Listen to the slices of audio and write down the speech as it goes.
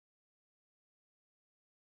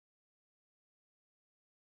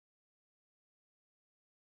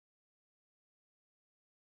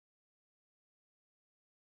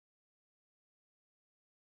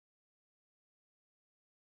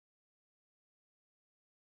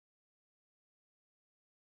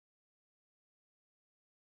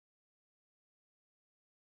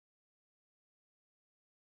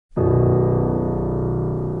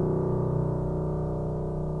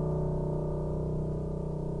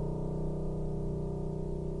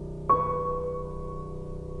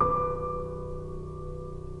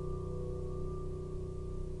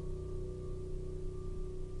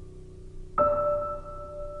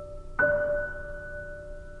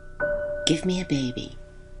Give me a baby,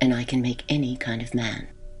 and I can make any kind of man.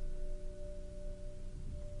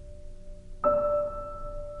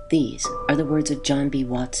 These are the words of John B.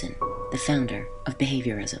 Watson, the founder of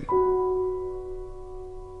behaviorism.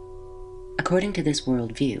 According to this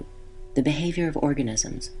worldview, the behavior of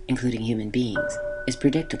organisms, including human beings, is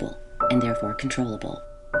predictable and therefore controllable.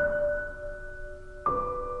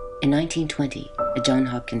 In 1920, at Johns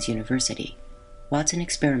Hopkins University, Watson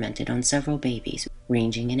experimented on several babies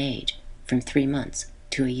ranging in age from 3 months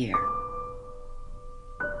to a year.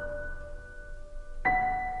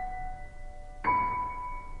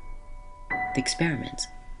 The experiments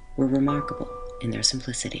were remarkable in their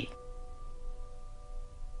simplicity.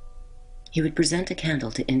 He would present a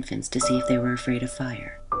candle to infants to see if they were afraid of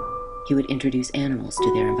fire. He would introduce animals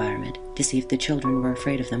to their environment to see if the children were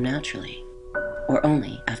afraid of them naturally, or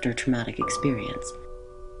only after a traumatic experience.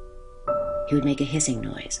 He would make a hissing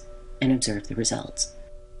noise and observe the results.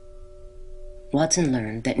 Watson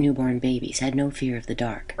learned that newborn babies had no fear of the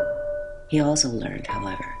dark. He also learned,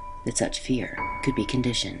 however, that such fear could be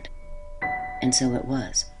conditioned. And so it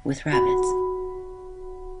was with rabbits.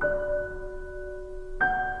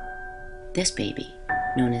 This baby,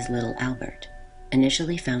 known as Little Albert,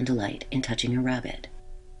 initially found delight in touching a rabbit.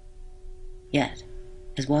 Yet,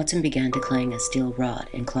 as Watson began to clang a steel rod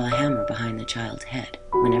and claw a hammer behind the child's head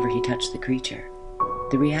whenever he touched the creature,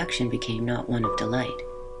 the reaction became not one of delight,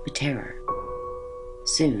 but terror.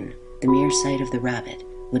 Soon, the mere sight of the rabbit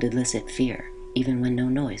would elicit fear, even when no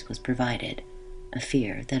noise was provided, a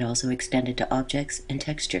fear that also extended to objects and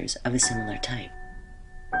textures of a similar type.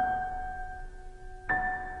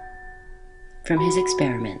 From his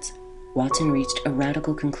experiments, Watson reached a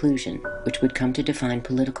radical conclusion which would come to define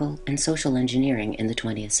political and social engineering in the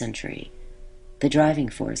 20th century. The driving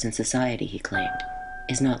force in society, he claimed,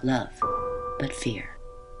 is not love, but fear.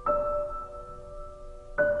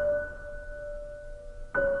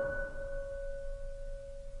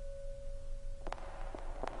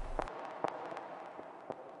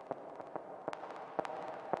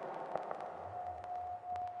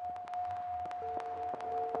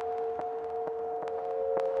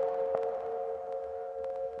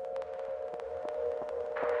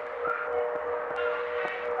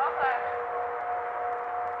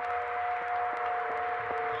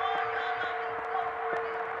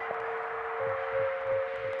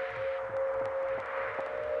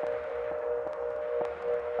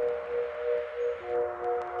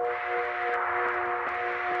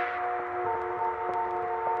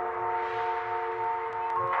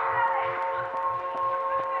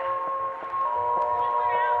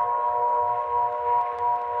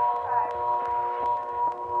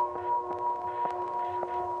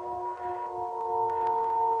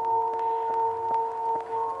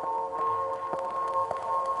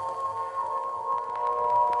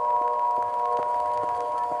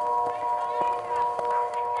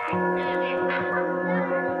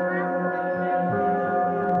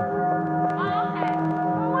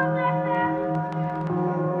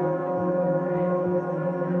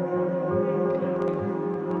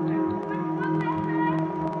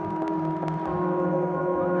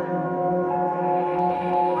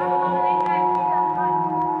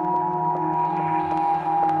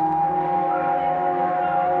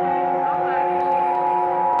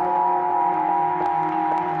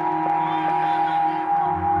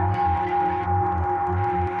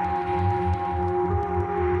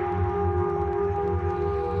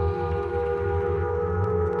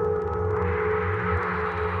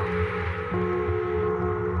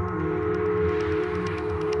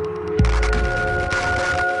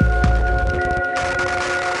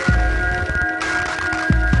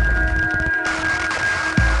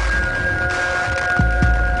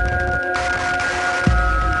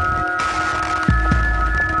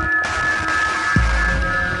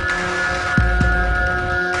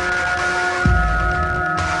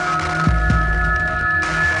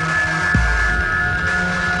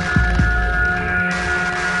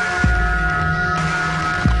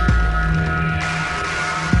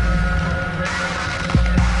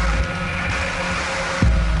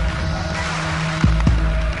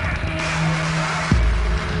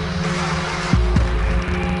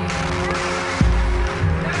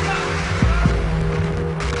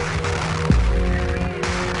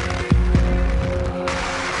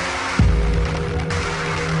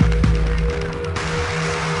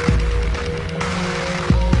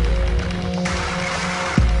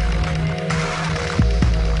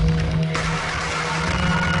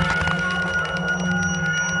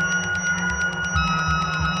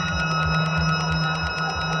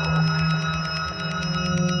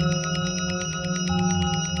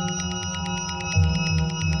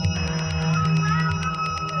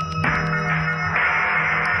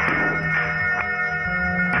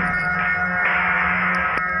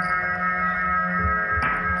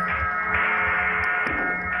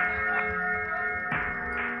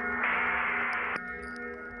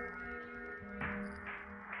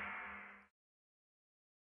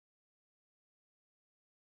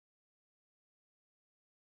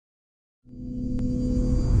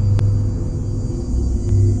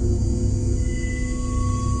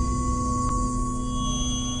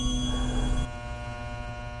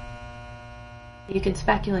 You could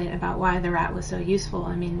speculate about why the rat was so useful.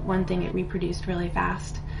 I mean, one thing, it reproduced really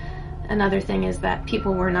fast. Another thing is that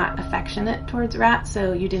people were not affectionate towards rats,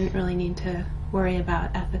 so you didn't really need to worry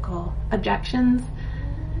about ethical objections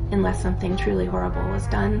unless something truly horrible was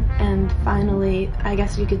done. And finally, I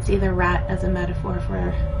guess you could see the rat as a metaphor for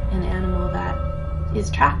an animal that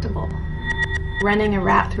is tractable. Running a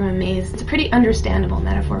rat through a maze, it's a pretty understandable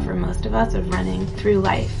metaphor for most of us of running through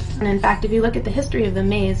life. And in fact, if you look at the history of the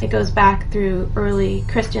maze, it goes back through early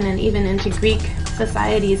Christian and even into Greek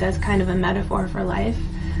societies as kind of a metaphor for life.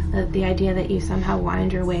 The idea that you somehow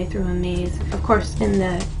wind your way through a maze. Of course, in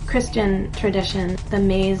the Christian tradition, the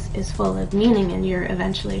maze is full of meaning and you're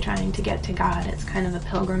eventually trying to get to God. It's kind of a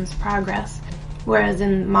pilgrim's progress. Whereas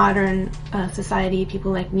in modern society,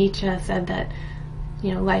 people like Nietzsche said that,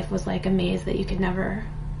 you know, life was like a maze that you could never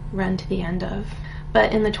run to the end of.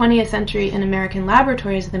 But in the 20th century, in American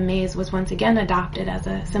laboratories, the maze was once again adopted as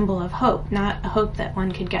a symbol of hope. Not a hope that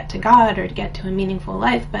one could get to God or to get to a meaningful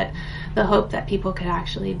life, but the hope that people could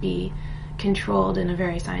actually be controlled in a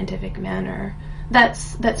very scientific manner. That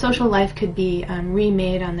social life could be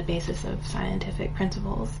remade on the basis of scientific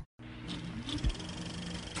principles.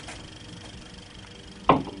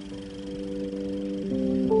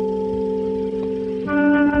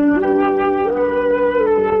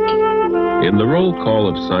 In the roll call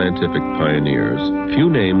of scientific pioneers, few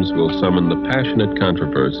names will summon the passionate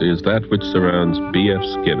controversy as that which surrounds B.F.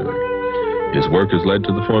 Skinner. His work has led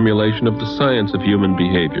to the formulation of the science of human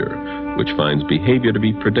behavior, which finds behavior to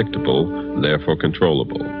be predictable, therefore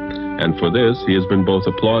controllable. And for this, he has been both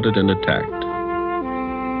applauded and attacked.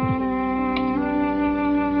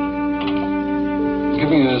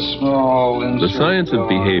 The science of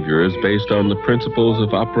behavior is based on the principles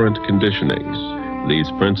of operant conditioning.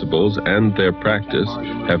 These principles and their practice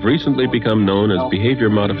have recently become known as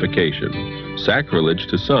behavior modification, sacrilege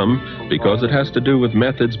to some because it has to do with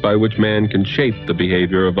methods by which man can shape the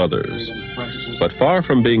behavior of others. But far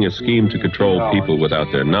from being a scheme to control people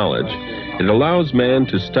without their knowledge, it allows man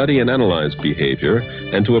to study and analyze behavior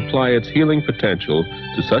and to apply its healing potential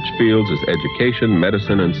to such fields as education,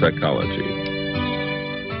 medicine, and psychology.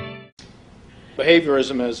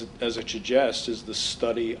 Behaviorism, as it suggests, is the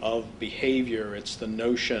study of behavior. It's the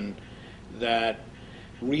notion that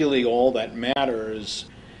really all that matters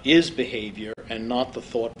is behavior and not the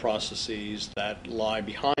thought processes that lie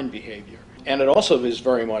behind behavior. And it also is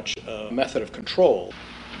very much a method of control.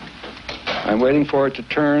 I'm waiting for it to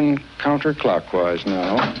turn counterclockwise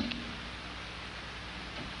now.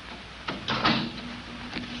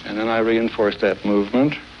 And then I reinforce that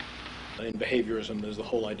movement. In behaviorism, there's the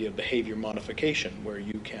whole idea of behavior modification, where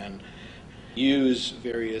you can use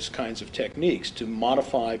various kinds of techniques to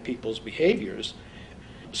modify people's behaviors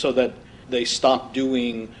so that they stop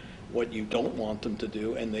doing what you don't want them to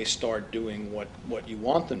do and they start doing what you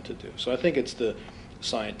want them to do. So I think it's the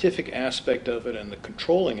scientific aspect of it and the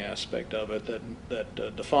controlling aspect of it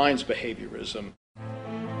that defines behaviorism.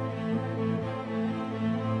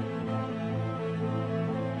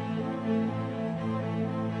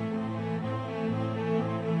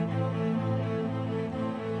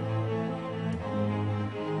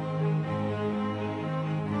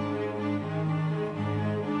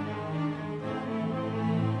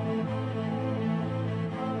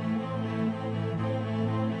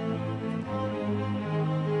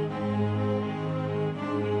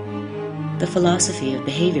 The philosophy of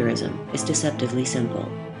behaviorism is deceptively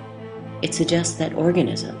simple. It suggests that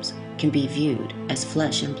organisms can be viewed as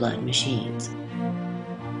flesh and blood machines.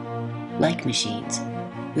 Like machines,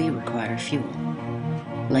 we require fuel.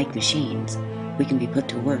 Like machines, we can be put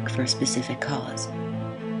to work for a specific cause.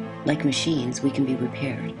 Like machines, we can be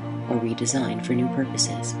repaired or redesigned for new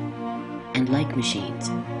purposes. And like machines,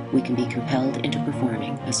 we can be compelled into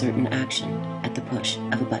performing a certain action at the push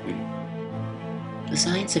of a button. The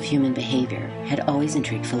science of human behavior had always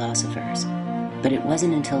intrigued philosophers, but it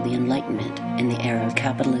wasn't until the Enlightenment and the era of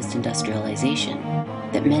capitalist industrialization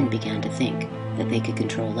that men began to think that they could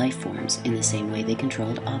control life forms in the same way they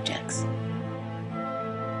controlled objects.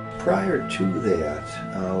 Prior to that,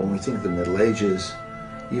 when we think of the Middle Ages,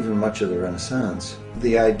 even much of the Renaissance,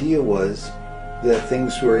 the idea was that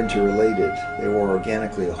things were interrelated. They were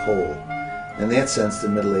organically a whole. In that sense, the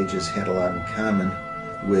Middle Ages had a lot in common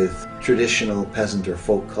with traditional peasant or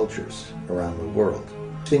folk cultures around the world.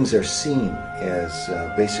 Things are seen as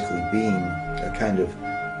basically being a kind of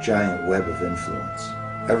giant web of influence.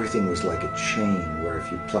 Everything was like a chain where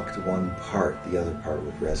if you plucked one part, the other part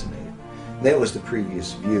would resonate. That was the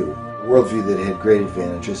previous view, a worldview that had great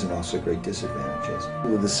advantages and also great disadvantages.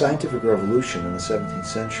 With the scientific revolution in the 17th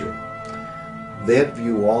century, that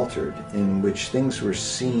view altered, in which things were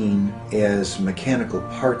seen as mechanical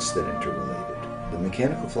parts that interrelated. The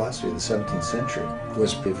mechanical philosophy of the 17th century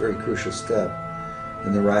was a very crucial step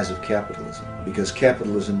in the rise of capitalism, because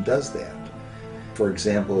capitalism does that. For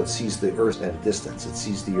example, it sees the earth at a distance. It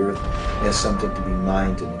sees the earth as something to be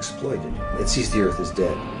mined and exploited. It sees the earth as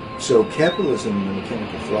dead. So capitalism and the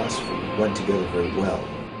mechanical philosophy went together very well.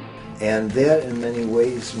 And that in many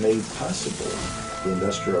ways made possible the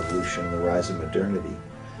Industrial Revolution, the rise of modernity.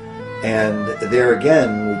 And there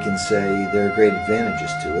again, we can say there are great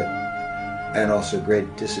advantages to it, and also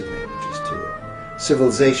great disadvantages to it.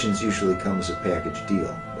 Civilizations usually come as a package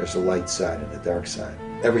deal. There's a light side and a dark side.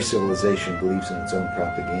 Every civilization believes in its own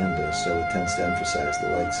propaganda, so it tends to emphasize the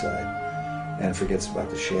light side and forgets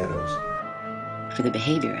about the shadows. For the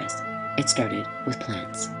behaviorists, it started with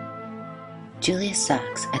plants. Julius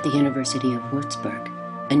Sachs at the University of Würzburg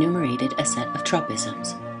enumerated a set of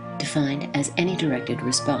tropisms, defined as any directed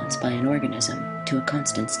response by an organism to a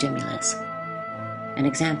constant stimulus. An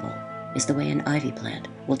example is the way an ivy plant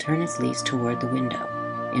will turn its leaves toward the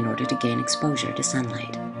window in order to gain exposure to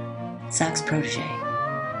sunlight. Sachs' protege,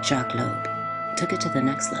 Jacques Loeb, took it to the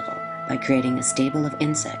next level by creating a stable of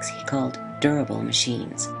insects he called durable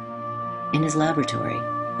machines. In his laboratory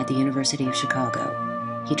at the University of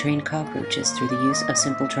Chicago, he trained cockroaches through the use of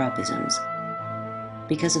simple tropisms.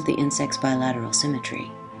 Because of the insect's bilateral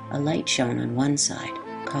symmetry, a light shone on one side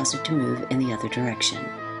caused it to move in the other direction.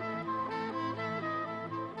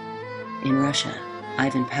 In Russia,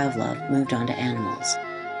 Ivan Pavlov moved on to animals.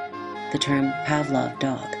 The term Pavlov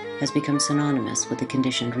dog has become synonymous with the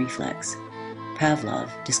conditioned reflex. Pavlov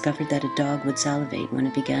discovered that a dog would salivate when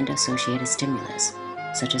it began to associate a stimulus,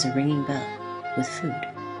 such as a ringing bell, with food.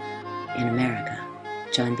 In America,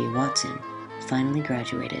 John B. Watson finally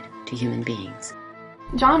graduated to human beings.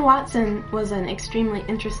 John Watson was an extremely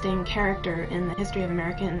interesting character in the history of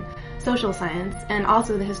American social science and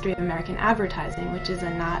also the history of American advertising, which is a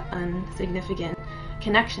not insignificant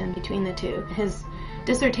connection between the two. His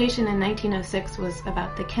dissertation in 1906 was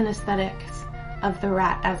about the kinesthetics of the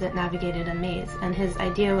rat as it navigated a maze, and his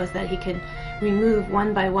idea was that he could remove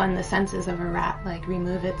one by one the senses of a rat, like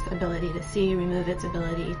remove its ability to see, remove its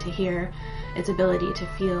ability to hear, its ability to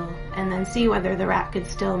feel, and then see whether the rat could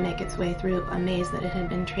still make its way through a maze that it had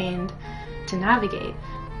been trained to navigate.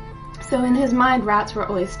 So in his mind, rats were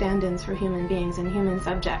always stand-ins for human beings and human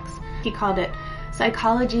subjects. He called it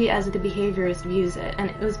Psychology as the Behaviorist Views It, and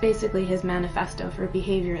it was basically his manifesto for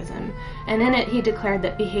behaviorism. And in it, he declared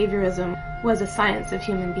that behaviorism was a science of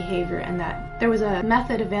human behavior and that there was a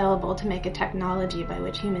method available to make a technology by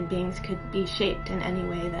which human beings could be shaped in any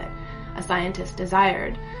way that a scientist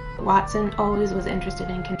desired. Watson always was interested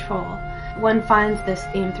in control. One finds this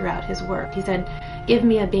theme throughout his work. He said, "Give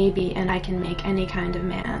me a baby and I can make any kind of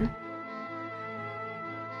man."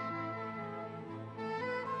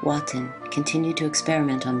 Watson continued to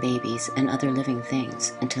experiment on babies and other living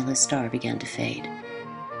things until his star began to fade.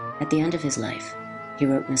 At the end of his life, he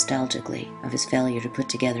wrote nostalgically of his failure to put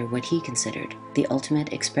together what he considered the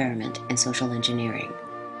ultimate experiment in social engineering,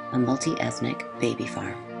 a multi-ethnic baby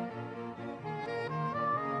farm.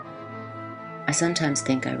 "I sometimes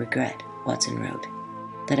think I regret," Watson wrote,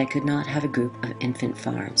 "that I could not have a group of infant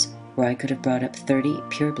farms where I could have brought up 30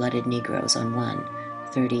 pure-blooded Negroes on one,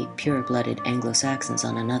 30 pure-blooded Anglo-Saxons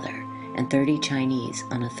on another, and 30 Chinese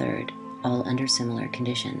on a third, all under similar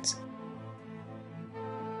conditions."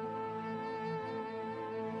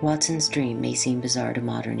 Watson's dream may seem bizarre to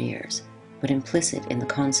modern ears, but implicit in the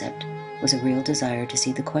concept was a real desire to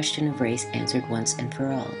see the question of race answered once and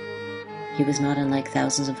for all. He was not unlike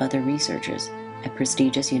thousands of other researchers at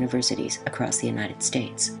prestigious universities across the United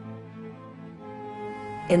States.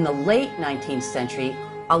 In the late 19th century,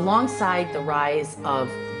 alongside the rise of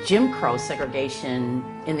Jim Crow segregation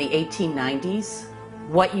in the 1890s,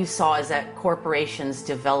 what you saw is that corporations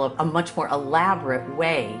developed a much more elaborate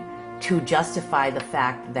way to justify the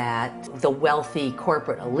fact that the wealthy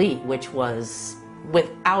corporate elite, which was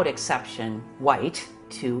without exception white,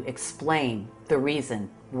 to explain the reason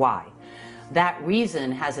why. That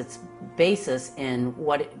reason has its basis in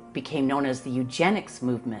what became known as the eugenics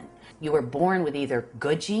movement. You were born with either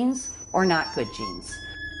good genes or not good genes.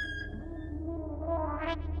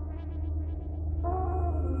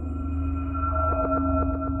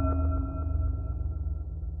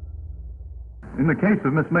 In the case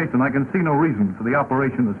of Miss Mason, I can see no reason for the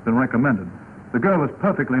operation that's been recommended. The girl is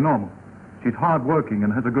perfectly normal. She's hard-working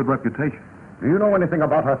and has a good reputation. Do you know anything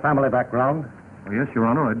about her family background? Oh, yes, Your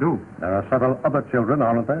Honor, I do. There are several other children,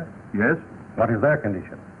 aren't there? Yes. What is their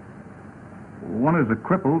condition? One is a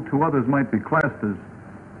cripple. 2 others might be classed as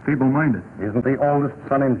feeble-minded. Isn't the oldest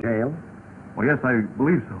son in jail? Well, yes, I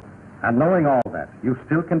believe so. And knowing all that, you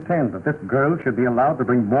still contend that this girl should be allowed to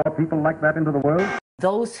bring more people like that into the world?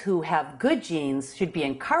 Those who have good genes should be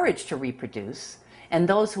encouraged to reproduce, and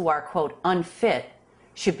those who are, quote, unfit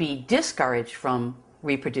should be discouraged from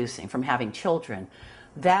reproducing, from having children.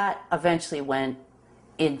 That eventually went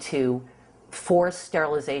into forced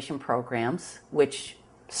sterilization programs, which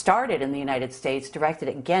started in the United States, directed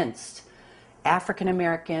against African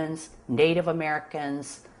Americans, Native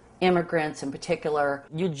Americans, immigrants in particular.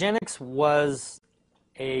 Eugenics was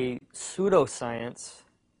a pseudoscience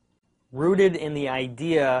rooted in the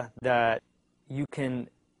idea that you can,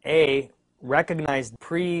 A, recognize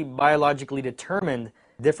pre-biologically determined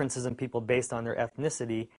differences in people based on their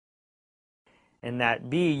ethnicity, and that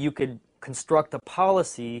B, you could construct a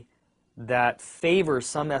policy that favors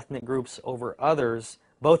some ethnic groups over others,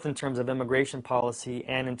 both in terms of immigration policy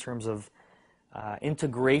and in terms of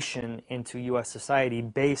integration into U.S. society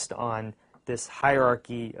based on this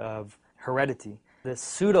hierarchy of heredity. This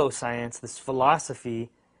pseudoscience, this philosophy,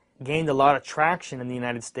 gained a lot of traction in the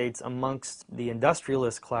United States amongst the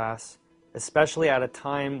industrialist class, especially at a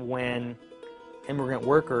time when immigrant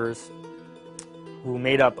workers, who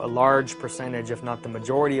made up a large percentage, if not the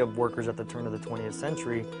majority of workers at the turn of the 20th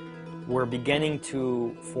century, were beginning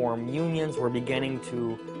to form unions, were beginning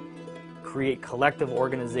to create collective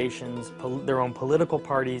organizations, their own political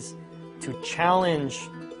parties, to challenge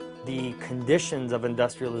the conditions of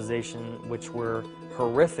industrialization, which were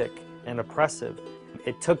horrific and oppressive.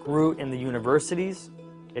 It took root in the universities.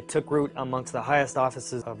 It took root amongst the highest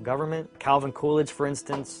offices of government. Calvin Coolidge, for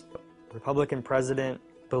instance, Republican president,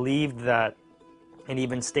 believed that, and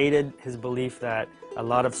even stated his belief that a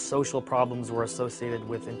lot of social problems were associated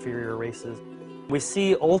with inferior races. We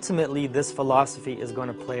see ultimately this philosophy is going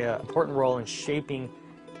to play an important role in shaping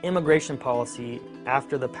immigration policy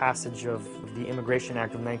after the passage of the Immigration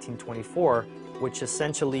Act of 1924, which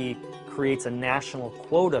essentially creates a national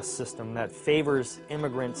quota system that favors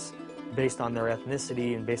immigrants based on their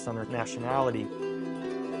ethnicity and based on their nationality.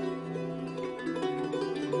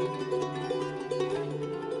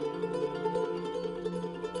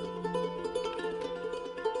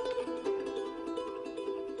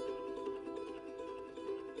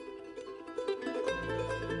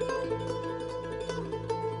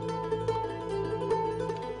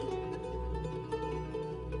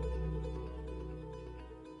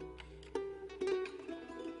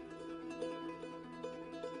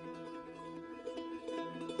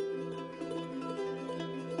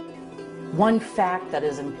 One fact that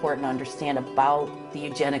is important to understand about the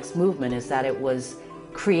eugenics movement is that it was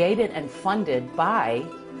created and funded by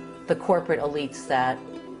the corporate elites that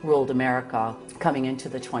ruled America coming into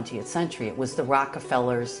the 20th century. It was the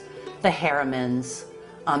Rockefellers, the Harrimans,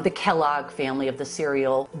 the Kellogg family of the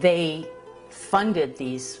cereal. They funded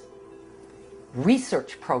these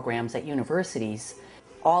research programs at universities,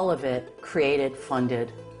 all of it created,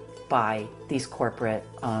 funded by these corporate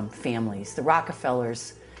families. The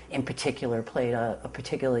Rockefellers in particular played a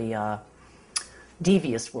particularly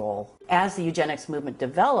devious role. As the eugenics movement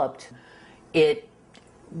developed, it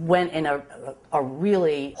went in a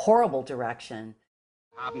really horrible direction.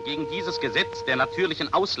 Haben gegen dieses Gesetz der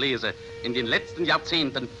natürlichen Auslese in den letzten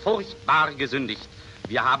Jahrzehnten furchtbar gesündigt.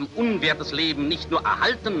 Wir haben unwertes Leben nicht nur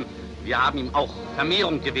erhalten, wir haben ihm auch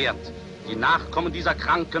Vermehrung gewährt. Die Nachkommen dieser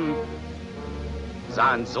Kranken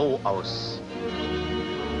sahen so aus.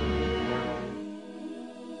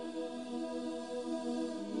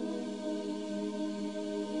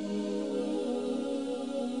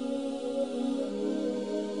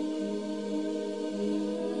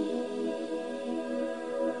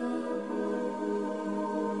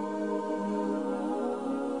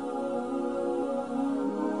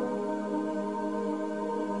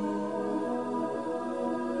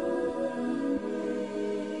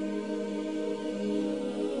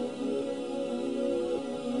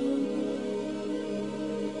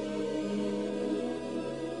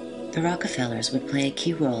 The Rockefellers would play a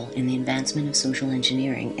key role in the advancement of social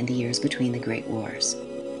engineering in the years between the Great Wars.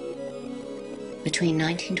 Between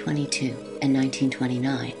 1922 and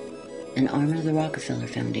 1929, an arm of the Rockefeller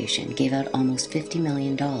Foundation gave out almost $50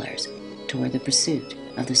 million toward the pursuit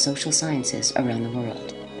of the social sciences around the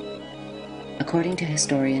world. According to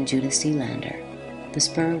historian Judith C. Lander, the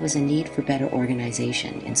spur was a need for better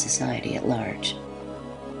organization in society at large.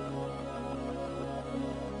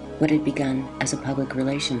 What had begun as a public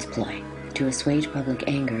relations ploy to assuage public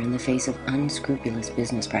anger in the face of unscrupulous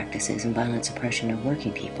business practices and violent suppression of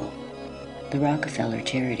working people, the Rockefeller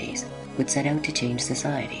Charities would set out to change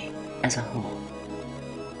society as a whole.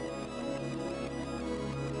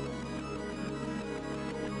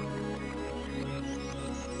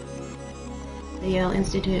 The Yale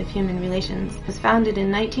Institute of Human Relations was founded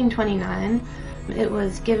in 1929. It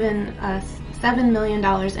was given us $7 million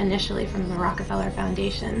initially from the Rockefeller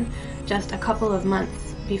Foundation, just a couple of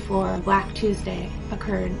months before Black Tuesday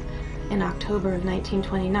occurred in October of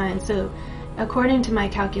 1929. So according to my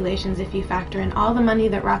calculations, if you factor in all the money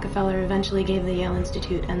that Rockefeller eventually gave the Yale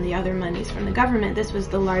Institute and the other monies from the government, this was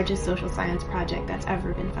the largest social science project that's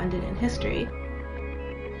ever been funded in history.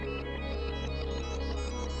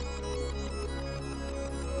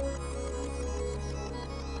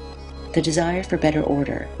 The desire for better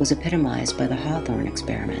order was epitomized by the Hawthorne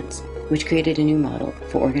experiments, which created a new model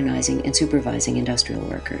for organizing and supervising industrial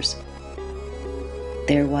workers.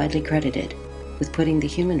 They are widely credited with putting the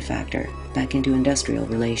human factor back into industrial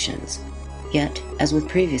relations. Yet, as with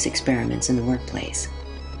previous experiments in the workplace,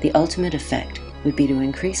 the ultimate effect would be to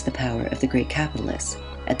increase the power of the great capitalists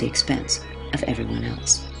at the expense of everyone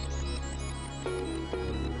else.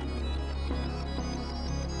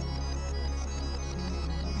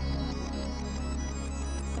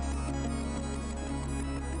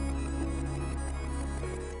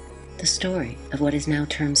 The story of what is now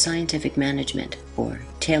termed scientific management, or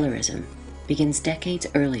Taylorism, begins decades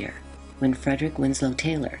earlier when Frederick Winslow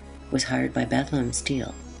Taylor was hired by Bethlehem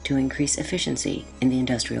Steel to increase efficiency in the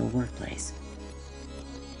industrial workplace.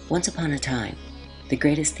 Once upon a time, the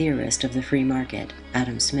greatest theorist of the free market,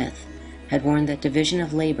 Adam Smith, had warned that division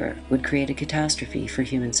of labor would create a catastrophe for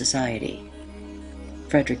human society.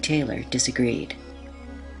 Frederick Taylor disagreed.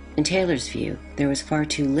 In Taylor's view, there was far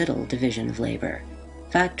too little division of labor.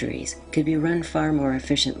 Factories could be run far more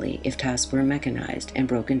efficiently if tasks were mechanized and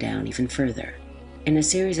broken down even further. In a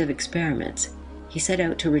series of experiments, he set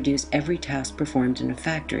out to reduce every task performed in a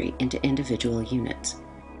factory into individual units,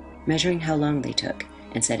 measuring how long they took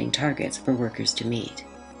and setting targets for workers to meet.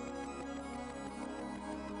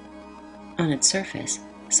 On its surface,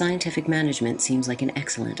 scientific management seems like an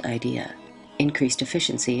excellent idea. Increased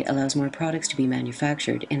efficiency allows more products to be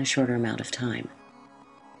manufactured in a shorter amount of time.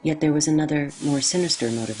 Yet there was another, more sinister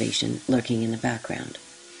motivation lurking in the background.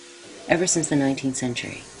 Ever since the 19th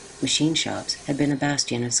century, machine shops had been a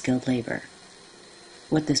bastion of skilled labor.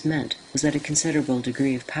 What this meant was that a considerable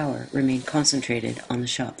degree of power remained concentrated on the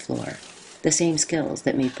shop floor. The same skills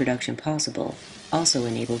that made production possible also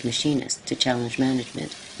enabled machinists to challenge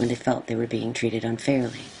management when they felt they were being treated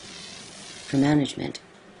unfairly. For management,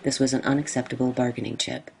 this was an unacceptable bargaining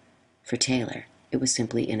chip. For Taylor, it was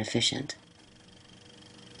simply inefficient.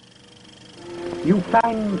 You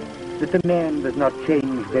find that the man does not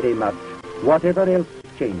change very much, whatever else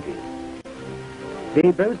changes. They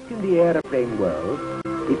boast in the aeroplane world,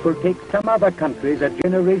 it will take some other countries a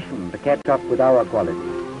generation to catch up with our qualities.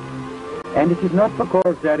 And it is not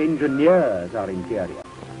because their engineers are inferior,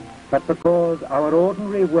 but because our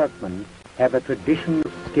ordinary workmen have a traditional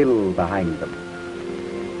skill behind them.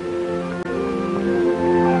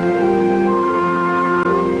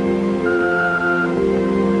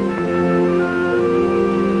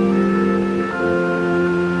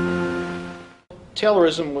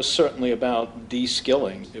 Taylorism was certainly about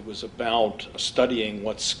de-skilling. It was about studying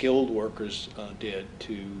what skilled workers did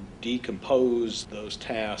to decompose those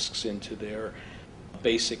tasks into their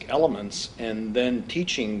basic elements and then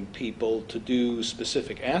teaching people to do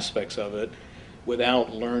specific aspects of it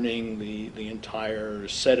without learning the entire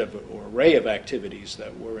set of or array of activities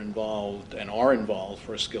that were involved and are involved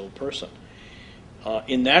for a skilled person.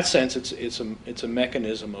 In that sense, it's a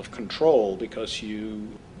mechanism of control because you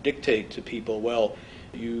dictate to people, well,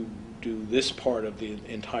 you do this part of the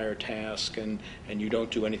entire task and you don't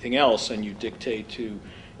do anything else, and you dictate to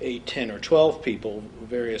 8, 10, or 12 people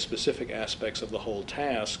various specific aspects of the whole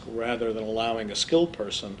task rather than allowing a skilled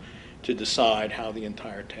person to decide how the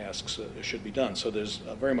entire tasks should be done. So there's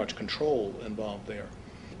very much control involved there.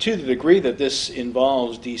 To the degree that this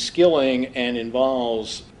involves de-skilling and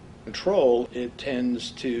involves control, it tends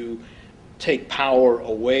to take power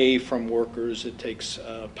away from workers. It takes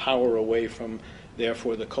power away from,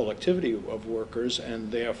 therefore, the collectivity of workers,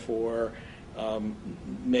 and therefore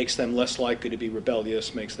makes them less likely to be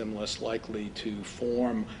rebellious, makes them less likely to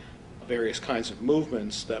form various kinds of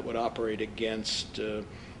movements that would operate against,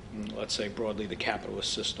 let's say broadly, the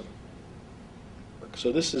capitalist system.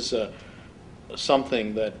 So this is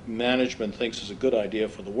something that management thinks is a good idea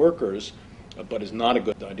for the workers, but is not a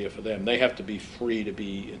good idea for them. They have to be free to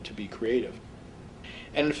be creative.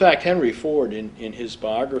 And in fact, Henry Ford, in his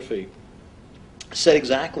biography, said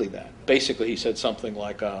exactly that. Basically, he said something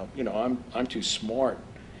like, I'm too smart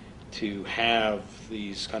to have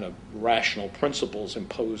these kind of rational principles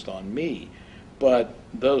imposed on me, but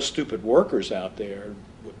those stupid workers out there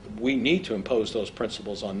we need to impose those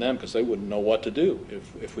principles on them because they wouldn't know what to do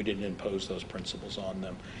if we didn't impose those principles on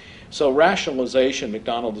them. So rationalization,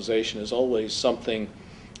 McDonaldization, is always something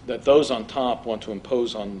that those on top want to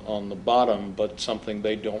impose on the bottom, but something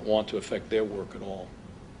they don't want to affect their work at all.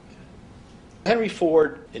 Henry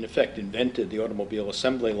Ford, in effect, invented the automobile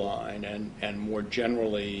assembly line and more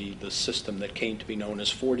generally the system that came to be known as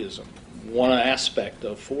Fordism. One aspect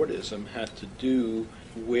of Fordism had to do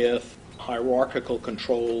with hierarchical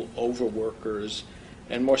control over workers,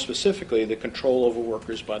 and more specifically, the control over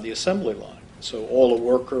workers by the assembly line. So all a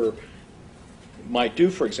worker might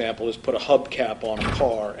do, for example, is put a hubcap on a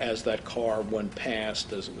car as that car went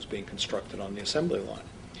past as it was being constructed on the assembly line.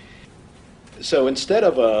 So instead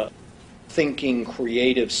of a thinking,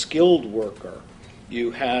 creative, skilled worker,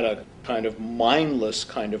 you had a kind of mindless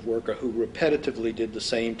kind of worker who repetitively did the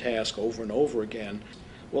same task over and over again.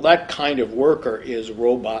 Well, that kind of worker is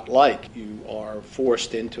robot-like. You are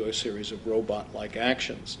forced into a series of robot-like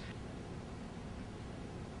actions.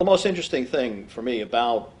 The most interesting thing for me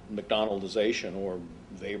about McDonaldization, or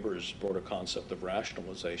Weber's broader concept of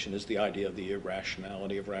rationalization, is the idea of the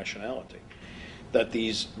irrationality of rationality. That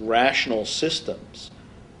these rational systems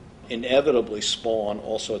inevitably spawn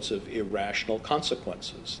all sorts of irrational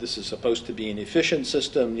consequences. This is supposed to be an efficient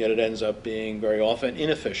system, yet it ends up being very often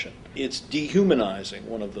inefficient. It's dehumanizing,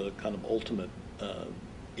 one of the kind of ultimate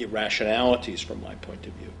irrationalities from my point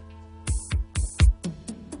of view.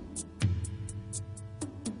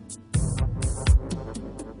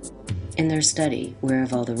 In their study, Where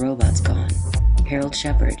Have All the Robots Gone?, Harold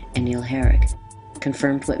Shepard and Neil Herrick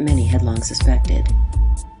confirmed what many had long suspected.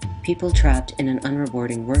 People trapped in an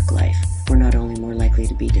unrewarding work life were not only more likely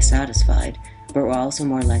to be dissatisfied, but were also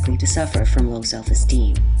more likely to suffer from low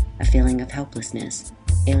self-esteem, a feeling of helplessness,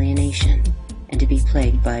 alienation, and to be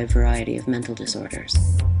plagued by a variety of mental disorders.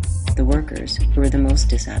 The workers, who were the most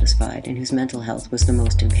dissatisfied and whose mental health was the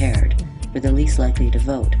most impaired, were the least likely to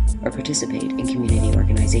vote or participate in community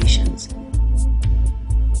organizations.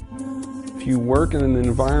 If you work in an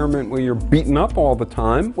environment where you're beaten up all the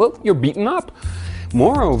time, well, you're beaten up.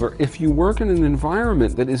 Moreover, if you work in an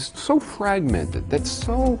environment that is so fragmented, that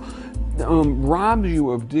so robs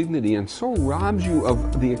you of dignity and so robs you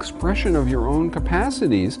of the expression of your own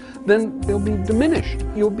capacities, then they'll be diminished.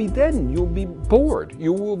 You'll be deadened. You'll be bored.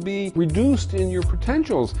 You will be reduced in your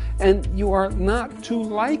potentials, and you are not too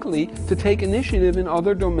likely to take initiative in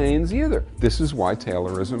other domains either. This is why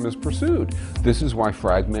Taylorism is pursued. This is why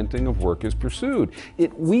fragmenting of work is pursued.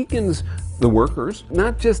 It weakens the workers,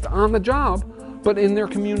 not just on the job, but in their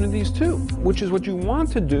communities too, which is what you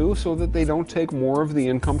want to do so that they don't take more of the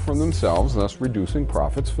income from themselves, thus reducing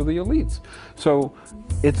profits for the elites. So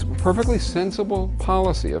it's a perfectly sensible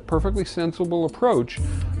policy, a perfectly sensible approach,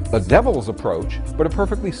 a devil's approach, but a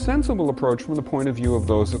perfectly sensible approach from the point of view of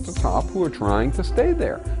those at the top who are trying to stay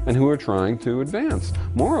there and who are trying to advance.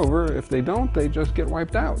 Moreover, if they don't, they just get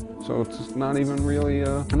wiped out. So it's not even really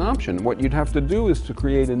an option. What you'd have to do is to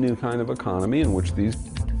create a new kind of economy in which these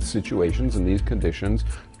situations and these conditions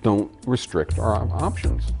don't restrict our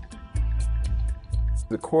options.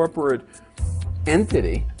 The corporate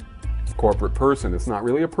entity, corporate person, it's not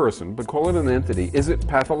really a person, but call it an entity, is it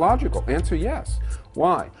pathological? Answer yes.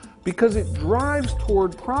 Why? Because it drives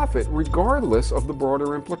toward profit regardless of the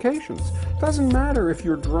broader implications. It doesn't matter if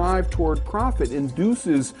your drive toward profit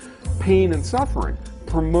induces pain and suffering,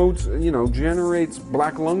 promotes, generates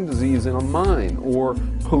black lung disease in a mine, or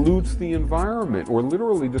pollutes the environment, or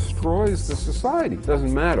literally destroys the society. It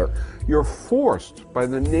doesn't matter. You're forced by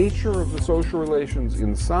the nature of the social relations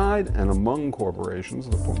inside and among corporations,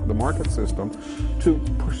 the market system, to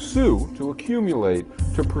pursue, to accumulate,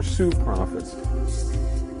 to pursue profits.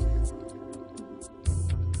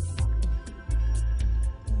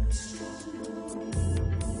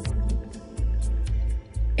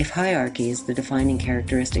 If hierarchy is the defining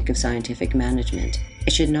characteristic of scientific management,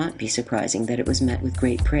 it should not be surprising that it was met with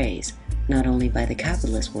great praise, not only by the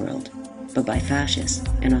capitalist world, but by fascists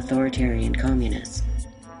and authoritarian communists.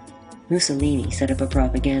 Mussolini set up a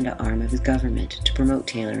propaganda arm of his government to promote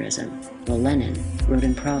Taylorism, while Lenin wrote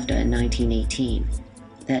in Pravda in 1918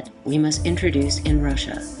 that we must introduce in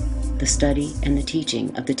Russia the study and the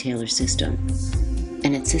teaching of the Taylor system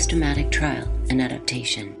and its systematic trial and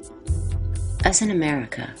adaptation. As in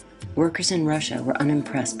America, workers in Russia were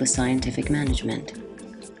unimpressed with scientific management.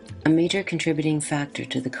 A major contributing factor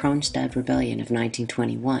to the Kronstadt Rebellion of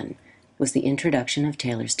 1921 was the introduction of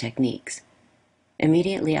Taylor's techniques.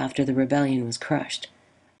 Immediately after the rebellion was crushed,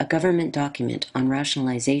 a government document on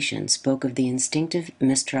rationalization spoke of the instinctive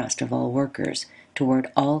mistrust of all workers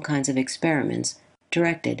toward all kinds of experiments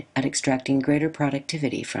directed at extracting greater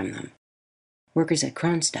productivity from them. Workers at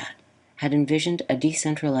Kronstadt had envisioned a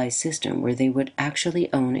decentralized system where they would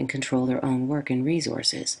actually own and control their own work and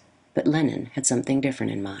resources, but Lenin had something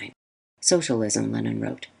different in mind. Socialism, Lenin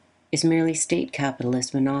wrote, is merely state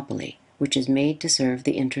capitalist monopoly, which is made to serve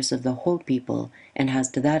the interests of the whole people and has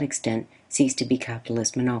to that extent ceased to be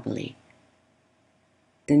capitalist monopoly.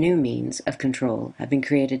 The new means of control have been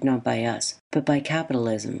created not by us, but by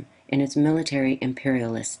capitalism in its military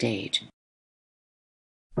imperialist stage.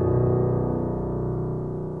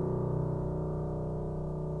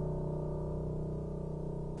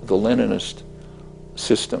 The Leninist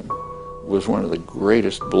system was one of the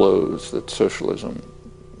greatest blows that socialism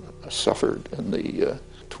suffered in the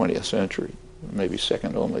 20th century, maybe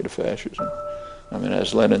second only to fascism. I mean,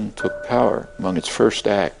 as Lenin took power, among its first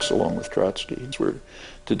acts, along with Trotsky, were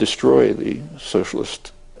to destroy the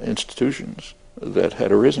socialist institutions that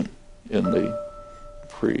had arisen in the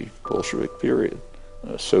pre-Bolshevik period.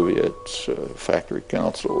 Soviets, factory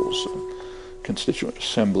councils, constituent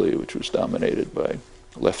assembly, which was dominated by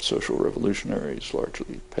left social revolutionaries,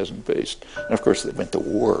 largely peasant-based. And of course they went to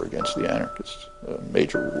war against the anarchists, a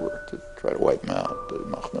major war to try to wipe them out, the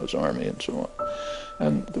Makhno's army and so on.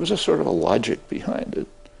 And there was a sort of a logic behind it.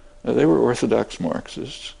 They were orthodox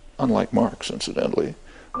Marxists, unlike Marx, incidentally.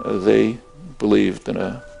 They believed in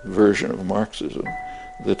a version of Marxism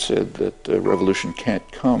that said that revolution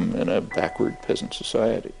can't come in a backward peasant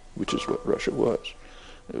society, which is what Russia was.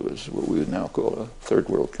 It was what we would now call a third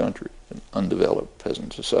world country, an undeveloped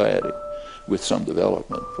peasant society with some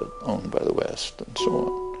development, but owned by the West and so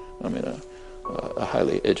on. I mean, a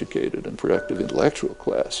highly educated and productive intellectual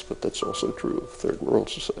class, but that's also true of third world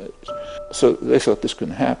societies. So they thought this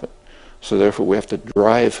couldn't happen. So therefore we have to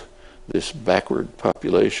drive this backward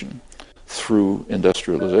population through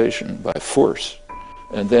industrialization by force.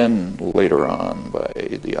 And then later on, by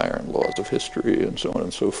the iron laws of history and so on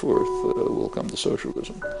and so forth, will come to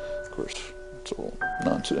socialism. Of course, it's all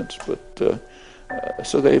nonsense, but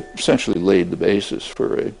so they essentially laid the basis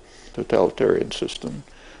for a totalitarian system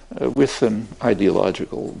with an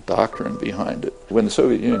ideological doctrine behind it. When the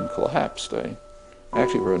Soviet Union collapsed, I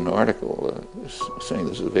actually wrote an article saying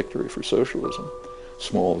this is a victory for socialism,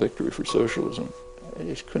 small victory for socialism. I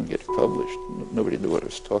just couldn't get it published. Nobody knew what I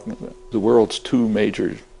was talking about. The world's two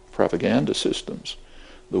major propaganda systems,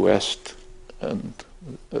 the West and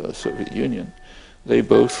the Soviet Union, they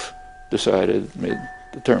both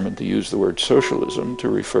determined to use the word socialism to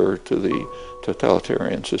refer to the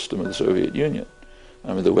totalitarian system of the Soviet Union.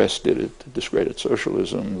 I mean, the West did it to discredit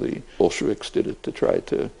socialism. The Bolsheviks did it to try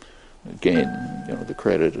to gain, the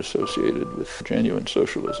credit associated with genuine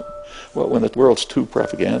socialism. Well, when the world's two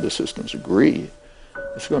propaganda systems agree,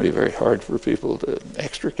 it's going to be very hard for people to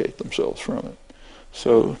extricate themselves from it.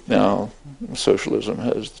 So now socialism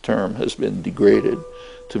the term has been degraded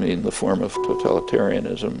to mean the form of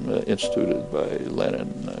totalitarianism instituted by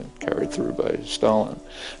Lenin, carried through by Stalin.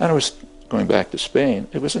 And it was, going back to Spain,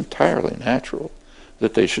 it was entirely natural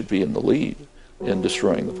that they should be in the lead in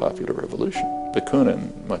destroying the popular revolution.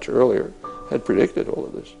 Bakunin, much earlier, had predicted all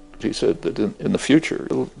of this. He said that in the future,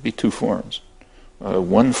 it'll be two forms.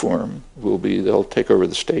 One form will be they'll take over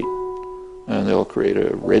the state and they'll create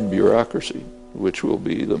a red bureaucracy, which will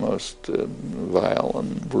be the most vile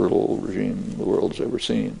and brutal regime the world's ever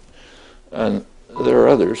seen. And there are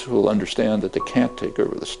others who will understand that they can't take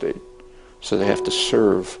over the state, so they have to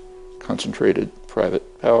serve concentrated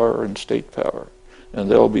private power and state power.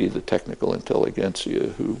 And they'll be the technical intelligentsia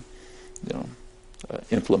who,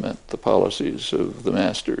 implement the policies of the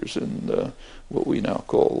masters in what we now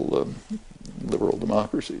call liberal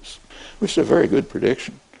democracies, which is a very good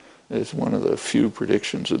prediction. It's one of the few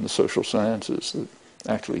predictions in the social sciences that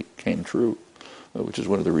actually came true, which is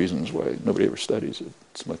one of the reasons why nobody ever studies it.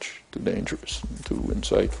 It's much too dangerous and too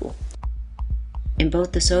insightful. In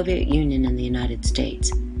both the Soviet Union and the United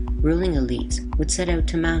States, ruling elites would set out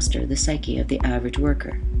to master the psyche of the average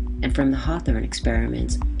worker, and from the Hawthorne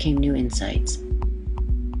experiments came new insights.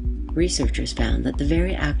 Researchers found that the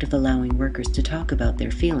very act of allowing workers to talk about their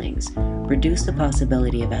feelings reduced the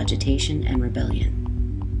possibility of agitation and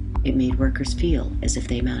rebellion. It made workers feel as if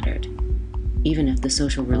they mattered, even if the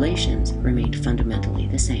social relations remained fundamentally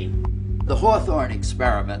the same. The Hawthorne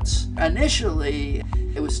experiments, initially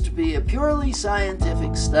it was to be a purely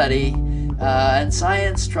scientific study, and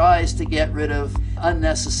science tries to get rid of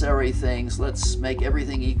unnecessary things. Let's make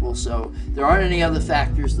everything equal so there aren't any other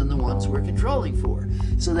factors than the ones we're controlling for.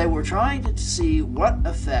 So they were trying to see what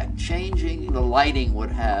effect changing the lighting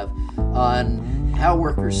would have on how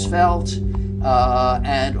workers felt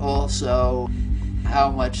and also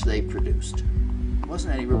how much they produced. It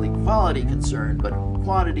wasn't any really quality concern, but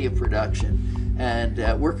quantity of production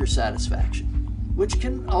and worker satisfaction. which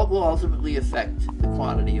will ultimately affect the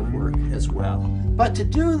quantity of work as well. But to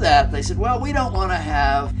do that, they said, well, we don't want to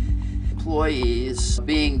have employees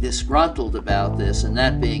being disgruntled about this and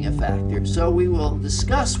that being a factor. So we will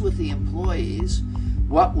discuss with the employees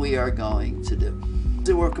what we are going to do.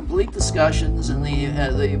 There were complete discussions, and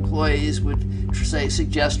the employees would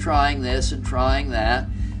suggest trying this and trying that.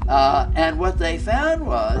 And what they found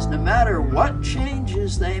was, no matter what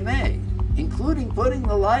changes they made, including putting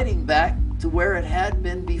the lighting back to where it had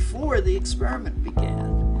been before the experiment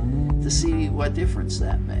began, to see what difference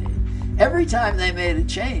that made. Every time they made a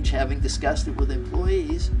change, having discussed it with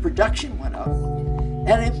employees, production went up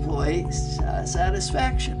and employee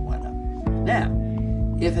satisfaction went up. Now,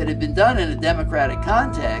 if it had been done in a democratic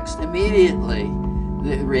context, immediately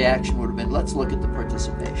the reaction would have been, let's look at the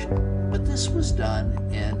participation. But this was done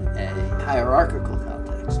in a hierarchical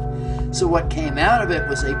context. So what came out of it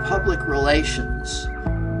was a public relations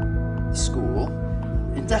school,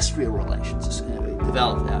 industrial relations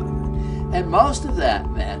developed out of it. And most of that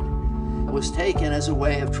meant was taken as a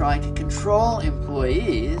way of trying to control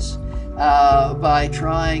employees by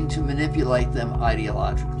trying to manipulate them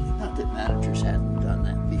ideologically. Not that managers hadn't done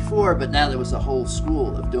that before, but now there was a whole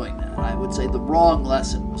school of doing that. I would say the wrong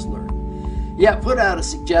lesson was learned. Yeah, put out a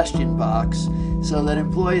suggestion box so that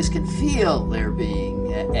employees can feel they're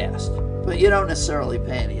being asked, but you don't necessarily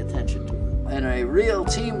pay any attention to it. In a real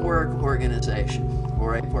teamwork organization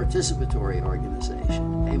or a participatory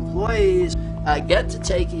organization, employees get to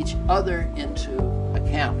take each other into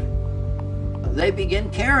account. They begin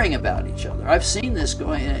caring about each other. I've seen this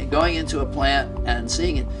going into a plant and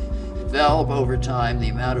seeing it develop over time, the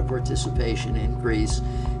amount of participation increase,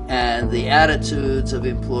 and the attitudes of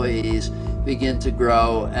employees begin to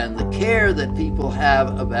grow, and the care that people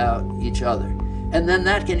have about each other. And then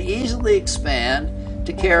that can easily expand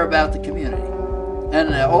to care about the community.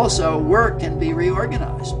 And also, work can be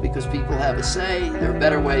reorganized because people have a say. There are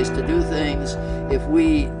better ways to do things. If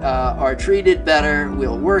we are treated better,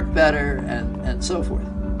 we'll work better, and so forth.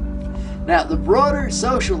 Now, the broader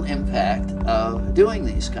social impact of doing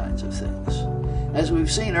these kinds of things, as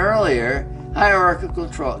we've seen earlier, hierarchical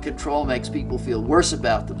control makes people feel worse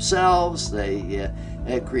about themselves.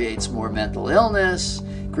 It creates more mental illness,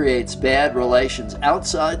 creates bad relations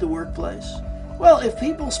outside the workplace. Well, if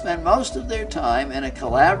people spend most of their time in a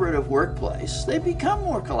collaborative workplace, they become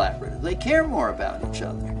more collaborative. They care more about each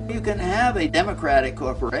other. You can have a democratic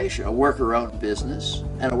corporation, a worker-owned business,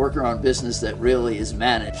 and a worker-owned business that really is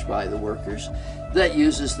managed by the workers, that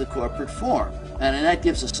uses the corporate form. And that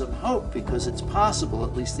gives us some hope because it's possible,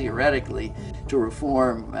 at least theoretically, to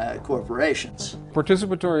reform corporations.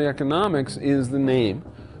 Participatory economics is the name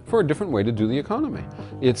for a different way to do the economy.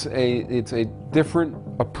 It's a different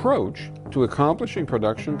approach to accomplishing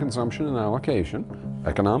production, consumption, and allocation,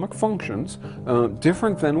 economic functions,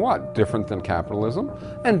 different than what? Different than capitalism,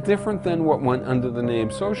 and different than what went under the name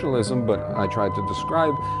socialism, but I tried to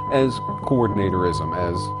describe as coordinatorism,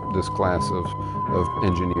 as this class of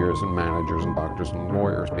engineers and managers and doctors and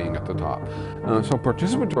lawyers being at the top. So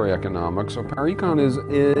participatory economics, so Paricon is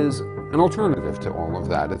an alternative to all of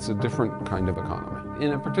that. It's a different kind of economy.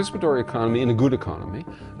 In a participatory economy, in a good economy,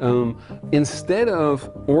 instead of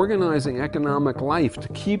organizing economic life to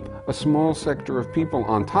keep a small sector of people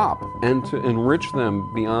on top and to enrich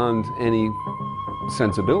them beyond any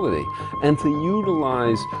sensibility, and to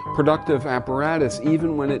utilize productive apparatus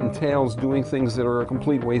even when it entails doing things that are a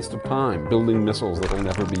complete waste of time, building missiles that will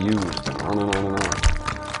never be used, on and on and on.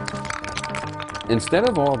 Instead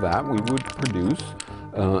of all that, we would produce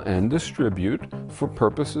and distribute for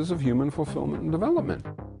purposes of human fulfillment and development.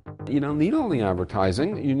 You don't need all the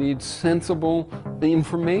advertising, you need sensible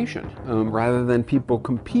information rather than people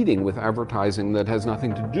competing with advertising that has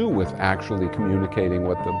nothing to do with actually communicating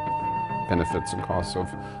what the benefits and costs of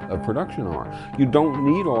production are. You don't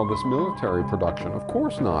need all this military production, of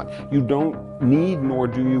course not. You don't need, nor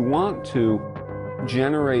do you want to,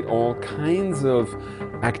 generate all kinds of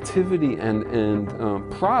activity and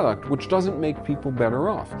product which doesn't make people better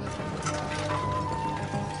off.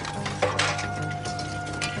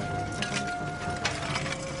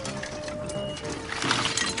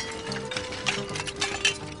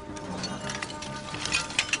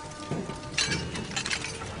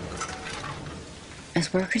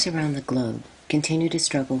 As workers around the globe continue to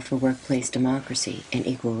struggle for workplace democracy and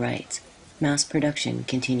equal rights, mass production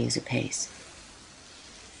continues apace.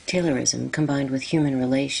 Taylorism combined with human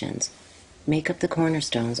relations make up the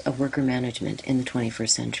cornerstones of worker management in the 21st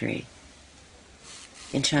century.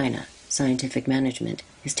 In China, scientific management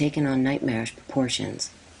has taken on nightmarish proportions.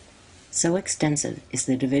 So extensive is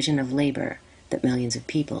the division of labor that millions of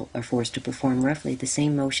people are forced to perform roughly the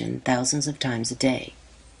same motion thousands of times a day.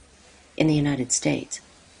 In the United States,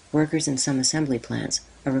 workers in some assembly plants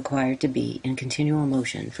are required to be in continual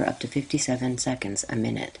motion for up to 57 seconds a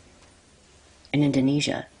minute. In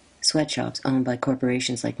Indonesia, sweatshops owned by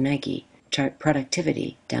corporations like Nike chart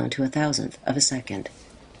productivity down to 1,000th of a second.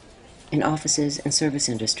 In offices and service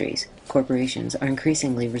industries, corporations are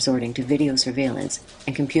increasingly resorting to video surveillance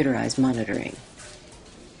and computerized monitoring.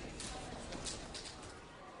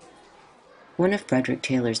 One of Frederick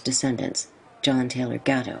Taylor's descendants, John Taylor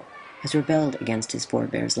Gatto, has rebelled against his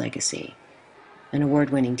forebears' legacy. An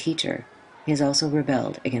award-winning teacher, he has also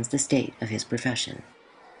rebelled against the state of his profession.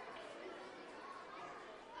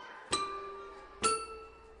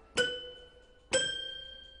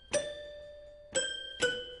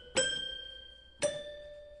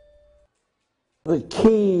 The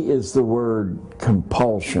key is the word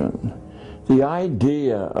compulsion. The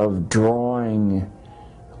idea of drawing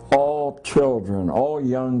all children, all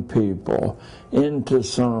young people, into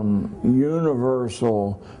some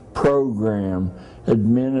universal program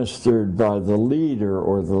administered by the leader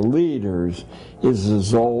or the leaders is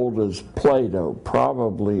as old as Plato,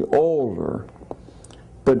 probably older.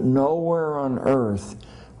 But nowhere on earth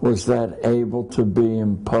was that able to be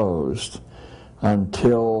imposed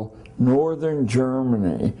until Northern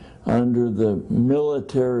Germany, under the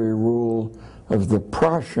military rule of the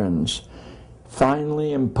Prussians,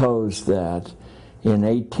 finally imposed that in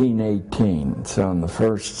 1818, so in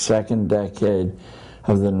the second decade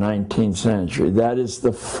of the 19th century. That is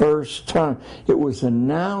the first time. It was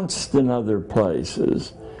announced in other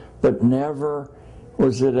places, but never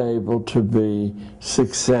was it able to be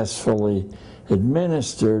successfully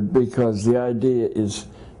administered, because the idea is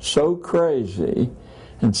so crazy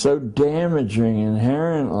and so damaging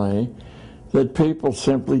inherently that people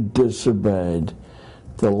simply disobeyed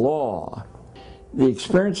the law. The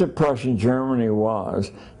experience of Prussian Germany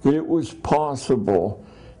was that it was possible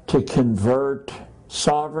to convert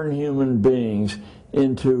sovereign human beings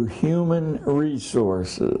into human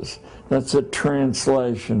resources. That's a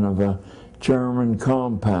translation of a German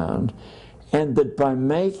compound. And that by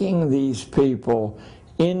making these people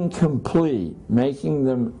incomplete, making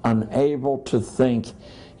them unable to think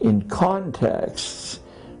in contexts,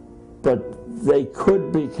 but they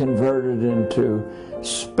could be converted into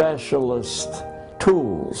specialist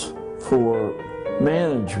tools for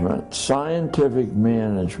management, scientific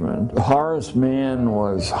management. Horace Mann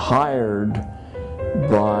was hired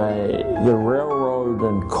by the railroad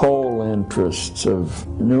and coal interests of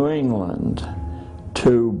New England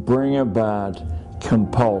to bring about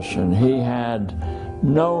compulsion. He had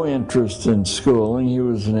no interest in schooling. He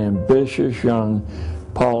was an ambitious young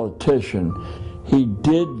politician. He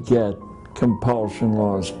did get compulsion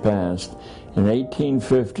laws passed in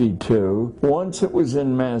 1852. Once it was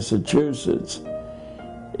in Massachusetts,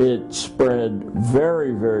 it spread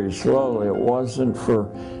very, very slowly. It wasn't for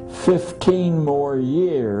 15 more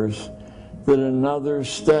years that another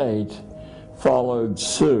state followed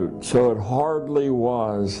suit. So it hardly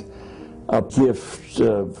was a gift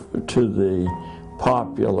to the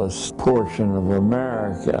populous portion of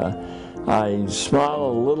America. I smile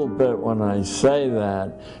a little bit when I say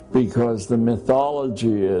that, because the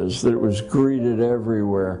mythology is that it was greeted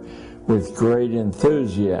everywhere with great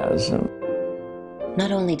enthusiasm.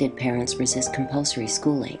 Not only did parents resist compulsory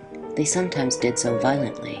schooling, they sometimes did so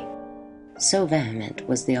violently. So vehement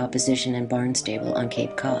was the opposition in Barnstable on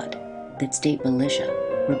Cape Cod that state militia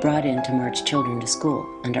were brought in to march children to school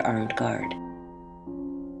under armed guard.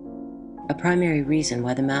 A primary reason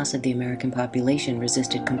why the mass of the American population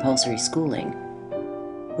resisted compulsory schooling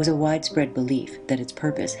was a widespread belief that its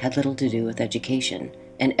purpose had little to do with education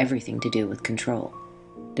and everything to do with control.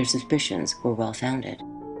 Their suspicions were well-founded.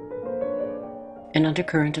 An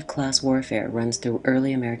undercurrent of class warfare runs through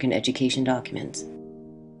early American education documents.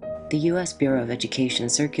 The U.S. Bureau of Education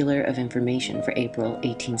Circular of Information for April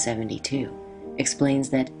 1872 explains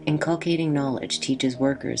that inculcating knowledge teaches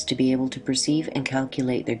workers to be able to perceive and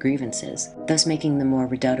calculate their grievances, thus making them more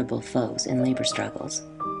redoubtable foes in labor struggles.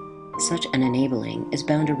 Such an enabling is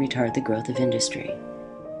bound to retard the growth of industry.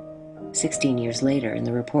 16 years later, in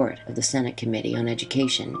the report of the Senate Committee on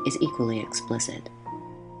Education, is equally explicit.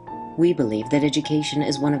 We believe that education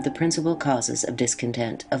is one of the principal causes of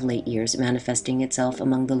discontent of late years, manifesting itself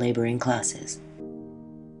among the laboring classes.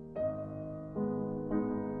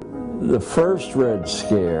 The first Red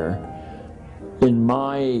Scare, in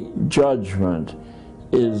my judgment,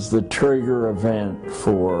 is the trigger event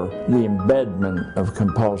for the embedment of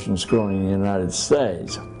compulsion schooling in the United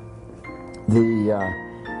States. The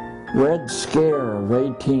Red Scare of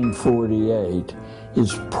 1848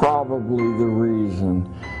 is probably the reason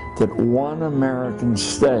that one American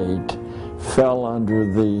state fell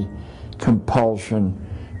under the compulsion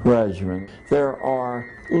regimen. There are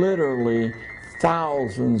literally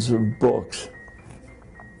thousands of books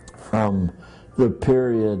from the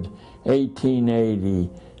period 1880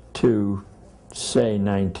 to, say,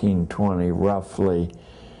 1920, roughly,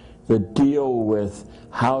 that deal with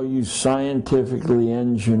how you scientifically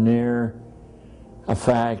engineer a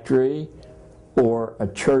factory or a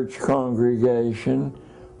church congregation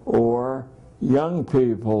or young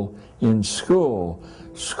people in school.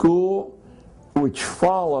 School which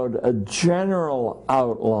followed a general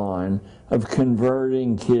outline of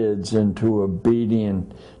converting kids into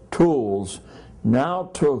obedient tools now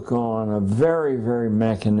took on a very, very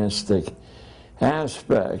mechanistic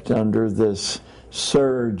aspect under this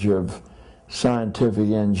surge of scientific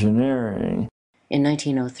engineering. In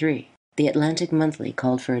 1903, the Atlantic Monthly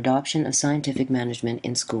called for adoption of scientific management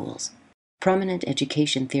in schools. Prominent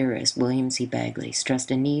education theorist William C. Bagley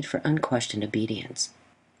stressed a need for unquestioned obedience.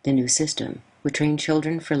 The new system would train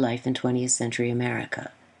children for life in 20th century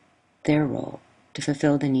America, their role to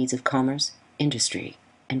fulfill the needs of commerce, industry,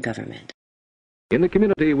 and government. In the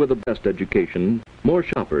community with the best education, more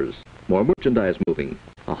shoppers, more merchandise moving,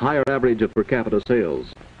 a higher average of per capita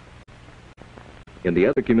sales. In the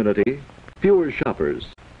other community, fewer shoppers.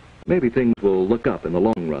 Maybe things will look up in the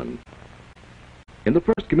long run. In the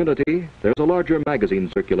first community, there's a larger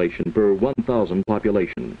magazine circulation per 1,000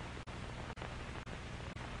 population.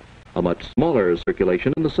 A much smaller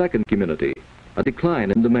circulation in the second community, a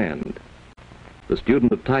decline in demand. The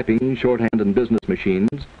student of typing, shorthand, and business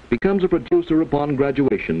machines becomes a producer upon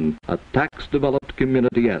graduation, a tax-developed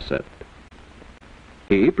community asset.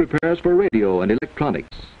 He prepares for radio and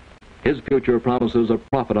electronics. His future promises a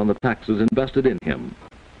profit on the taxes invested in him.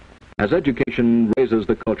 As education raises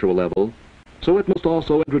the cultural level, so it must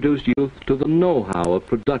also introduce youth to the know-how of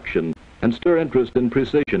production and stir interest in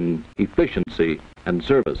precision, efficiency, and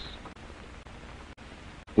service.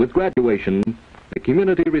 With graduation, the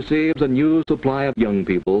community receives a new supply of young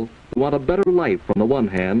people who want a better life on the one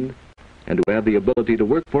hand and who have the ability to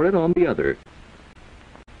work for it on the other.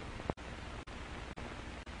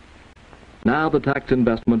 Now the tax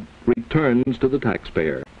investment returns to the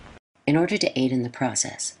taxpayer. In order to aid in the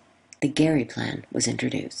process, the Gary Plan was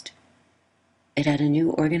introduced. It had a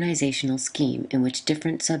new organizational scheme in which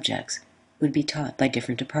different subjects would be taught by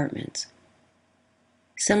different departments.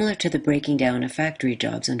 Similar to the breaking down of factory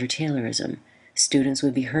jobs under Taylorism, students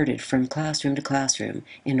would be herded from classroom to classroom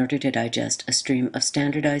in order to digest a stream of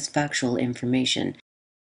standardized factual information.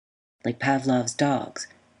 Like Pavlov's dogs,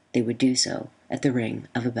 they would do so at the ring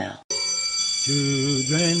of a bell.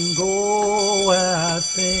 Children, go where I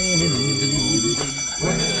send.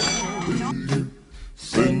 Where will you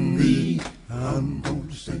send me? I'm going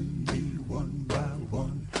to send me one by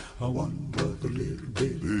one. One but a little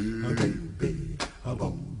bit, a baby,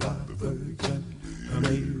 born by the Virgin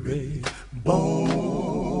Mary.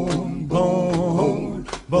 Born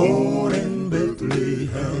in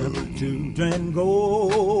Bethlehem. Children,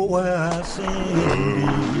 go where I send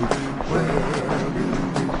thee. Where will you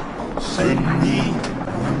send me?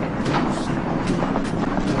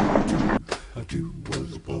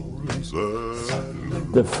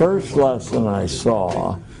 The first lesson I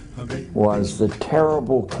saw was the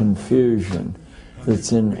terrible confusion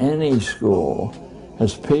that's in any school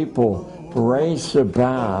as people race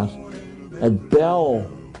about at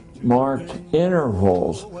bell-marked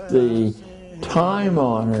intervals. The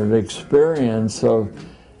time-honored experience of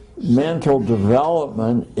mental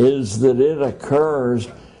development is that it occurs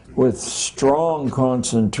with strong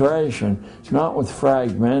concentration, not with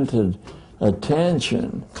fragmented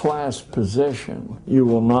attention. Class position. You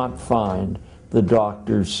will not find the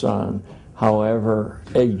doctor's son, however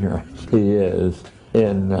ignorant he is,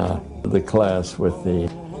 in the class with the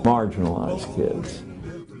marginalized kids.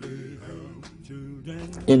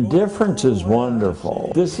 Indifference is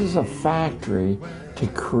wonderful. This is a factory to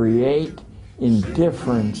create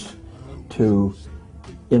indifference to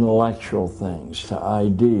intellectual things, to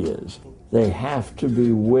ideas. They have to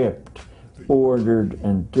be whipped, ordered,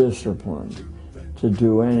 and disciplined to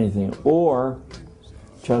do anything. Or,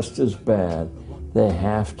 just as bad, they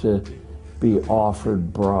have to be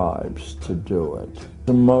offered bribes to do it.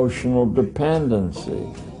 Emotional dependency,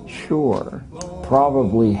 sure.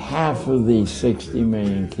 Probably half of the 60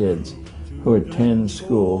 million kids who attend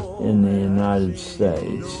school in the United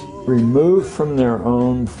States, removed from their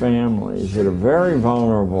own families at a very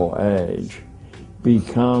vulnerable age,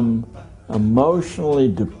 become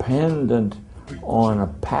emotionally dependent on a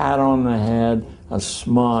pat on the head, a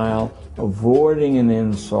smile, avoiding an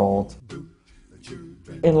insult.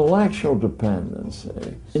 Intellectual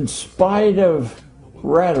dependency. In spite of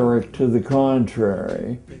rhetoric to the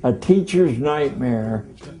contrary, a teacher's nightmare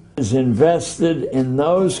is invested in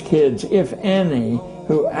those kids, if any,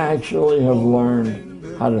 who actually have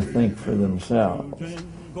learned how to think for themselves.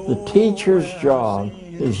 The teacher's job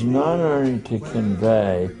is not only to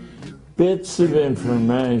convey bits of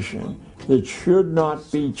information that should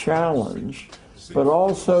not be challenged, but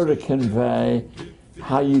also to convey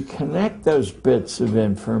how you connect those bits of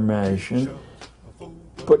information,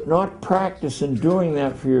 but not practice in doing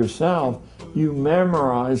that for yourself. You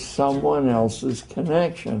memorize someone else's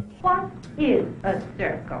connection. What is a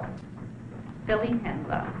circle? Philly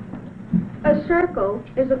Henlow. A circle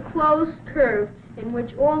is a closed curve in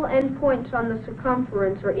which all endpoints on the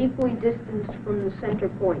circumference are equally distanced from the center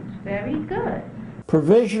points. Very good.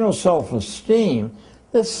 Provisional self-esteem,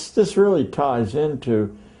 this really ties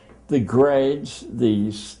into the grades,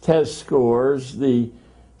 the test scores, the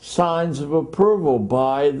signs of approval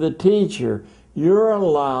by the teacher. You're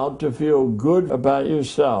allowed to feel good about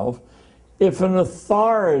yourself if an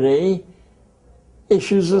authority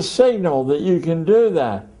issues a signal that you can do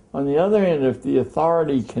that. On the other hand, if the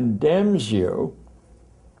authority condemns you,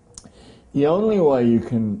 the only way you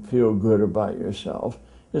can feel good about yourself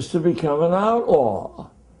is to become an outlaw.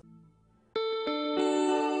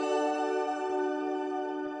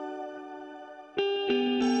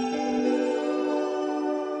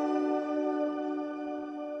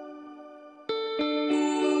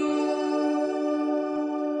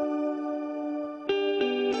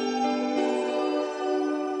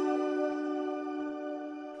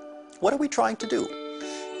 What are we trying to do?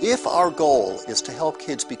 If our goal is to help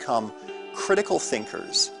kids become critical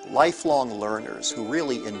thinkers, lifelong learners who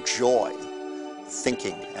really enjoy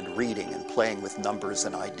thinking and reading and playing with numbers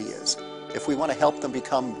and ideas, if we want to help them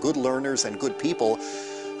become good learners and good people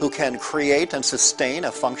who can create and sustain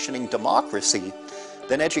a functioning democracy,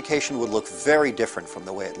 then education would look very different from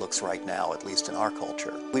the way it looks right now, at least in our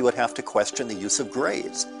culture. We would have to question the use of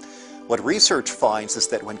grades. What research finds is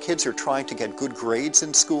that when kids are trying to get good grades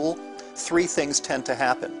in school, three things tend to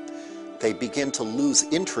happen. They begin to lose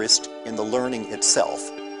interest in the learning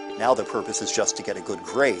itself. Now the purpose is just to get a good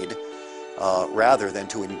grade, rather than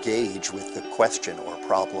to engage with the question or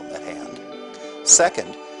problem at hand.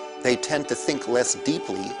 Second, they tend to think less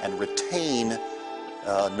deeply and retain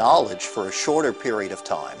knowledge for a shorter period of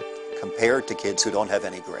time compared to kids who don't have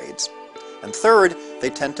any grades. And third, they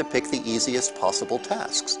tend to pick the easiest possible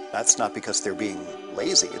tasks. That's not because they're being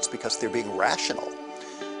lazy, it's because they're being rational.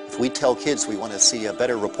 If we tell kids we want to see a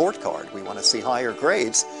better report card, we want to see higher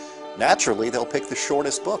grades, naturally they'll pick the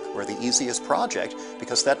shortest book or the easiest project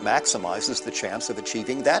because that maximizes the chance of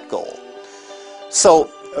achieving that goal.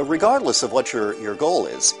 So regardless of what your goal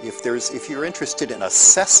is, if you're interested in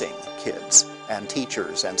assessing kids and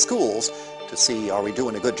teachers and schools to see are we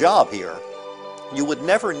doing a good job here, you would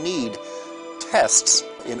never need tests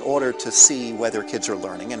in order to see whether kids are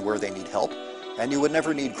learning and where they need help, and you would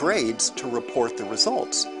never need grades to report the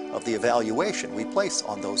results of the evaluation we place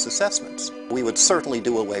on those assessments. We would certainly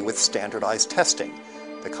do away with standardized testing,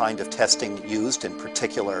 the kind of testing used in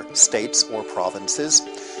particular states or provinces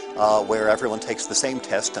where everyone takes the same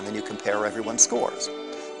test and then you compare everyone's scores.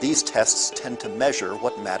 These tests tend to measure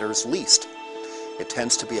what matters least. It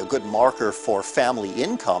tends to be a good marker for family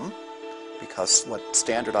income because what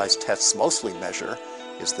standardized tests mostly measure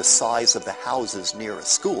is the size of the houses near a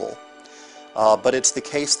school. But it's the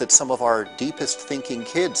case that some of our deepest thinking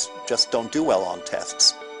kids just don't do well on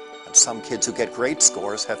tests. And some kids who get great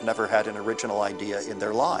scores have never had an original idea in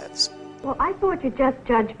their lives. Well, I thought you just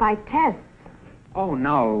judged by tests. Oh,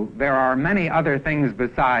 no. There are many other things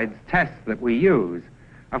besides tests that we use.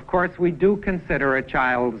 Of course, we do consider a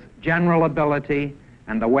child's general ability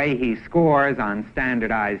and the way he scores on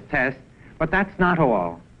standardized tests, but that's not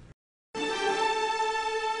all.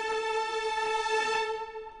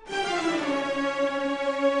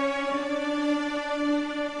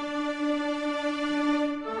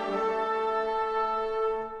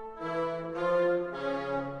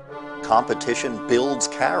 Competition builds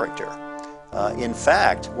character. In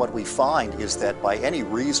fact, what we find is that by any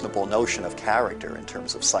reasonable notion of character in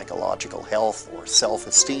terms of psychological health or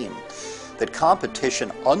self-esteem, that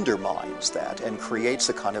competition undermines that and creates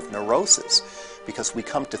a kind of neurosis because we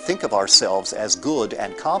come to think of ourselves as good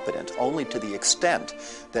and competent only to the extent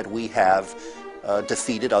that we have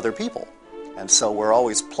defeated other people. And so we're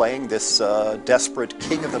always playing this desperate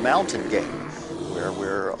king of the mountain game where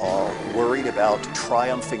we're worried about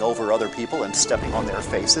triumphing over other people and stepping on their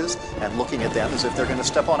faces and looking at them as if they're going to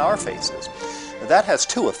step on our faces. That has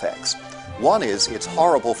two effects. One is it's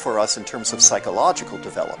horrible for us in terms of psychological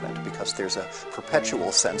development because there's a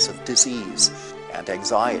perpetual sense of disease and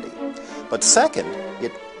anxiety. But second,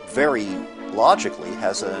 it very logically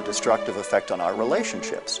has a destructive effect on our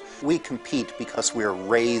relationships. We compete because we're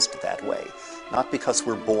raised that way, not because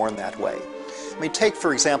we're born that way. I mean, take,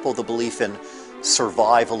 for example, the belief in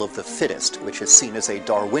survival of the fittest, which is seen as a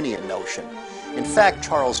Darwinian notion. In fact,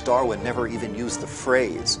 Charles Darwin never even used the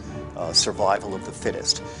phrase survival of the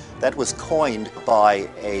fittest. That was coined by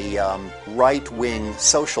a right-wing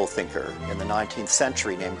social thinker in the 19th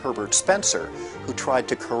century named Herbert Spencer, who tried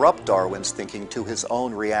to corrupt Darwin's thinking to his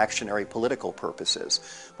own reactionary political purposes.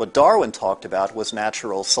 What Darwin talked about was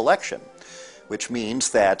natural selection, which means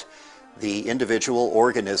that the individual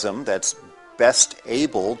organism that's best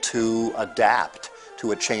able to adapt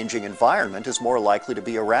to a changing environment is more likely to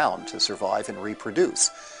be around to survive and reproduce.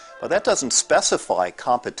 But that doesn't specify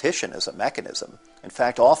competition as a mechanism. In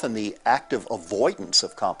fact, often the active avoidance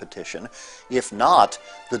of competition, if not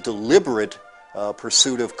the deliberate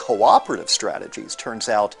pursuit of cooperative strategies, turns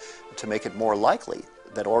out to make it more likely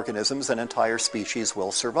that organisms and entire species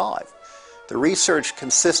will survive. The research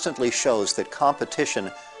consistently shows that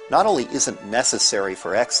competition not only isn't necessary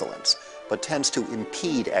for excellence, but tends to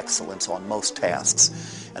impede excellence on most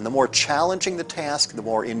tasks. And the more challenging the task, the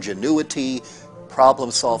more ingenuity,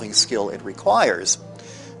 problem-solving skill it requires,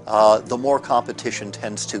 the more competition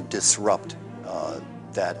tends to disrupt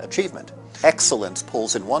that achievement. Excellence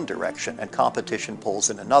pulls in one direction and competition pulls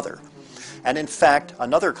in another. And in fact,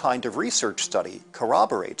 another kind of research study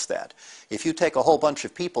corroborates that. If you take a whole bunch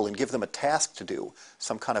of people and give them a task to do,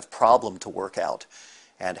 some kind of problem to work out,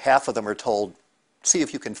 and half of them are told, see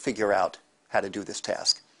if you can figure out how to do this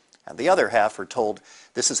task, and the other half are told,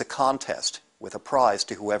 this is a contest with a prize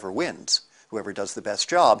to whoever wins, whoever does the best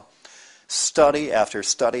job, study after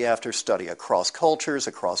study after study across cultures,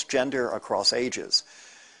 across gender, across ages,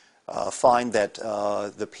 find that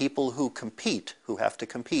the people who compete, who have to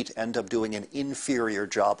compete, end up doing an inferior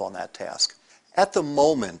job on that task. At the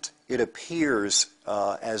moment, it appears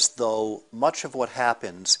as though much of what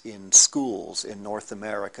happens in schools in North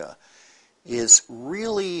America is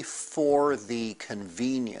really for the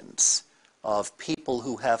convenience of people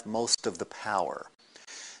who have most of the power.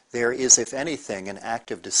 There is, if anything, an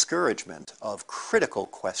active discouragement of critical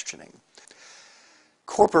questioning.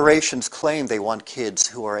 Corporations claim they want kids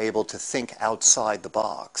who are able to think outside the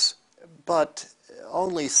box, but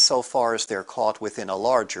only so far as they're caught within a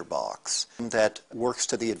larger box that works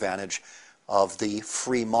to the advantage of the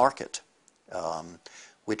free market,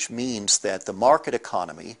 which means that the market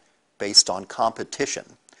economy, based on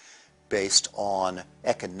competition, based on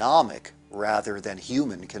economic rather than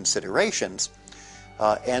human considerations,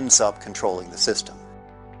 ends up controlling the system.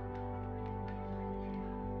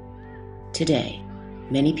 Today,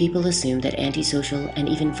 many people assume that antisocial and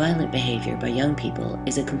even violent behavior by young people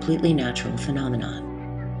is a completely natural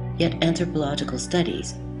phenomenon. Yet anthropological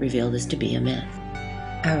studies reveal this to be a myth.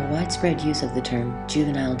 Our widespread use of the term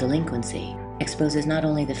juvenile delinquency exposes not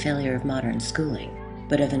only the failure of modern schooling,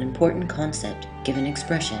 but of an important concept given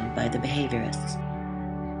expression by the behaviorists.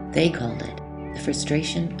 They called it the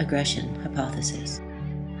frustration-aggression hypothesis.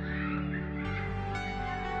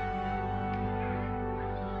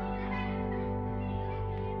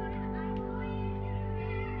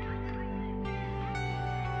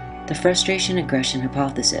 The frustration-aggression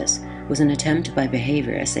hypothesis was an attempt by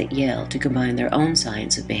behaviorists at Yale to combine their own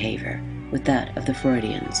science of behavior with that of the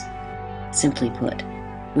Freudians. Simply put,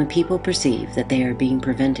 when people perceive that they are being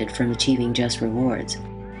prevented from achieving just rewards,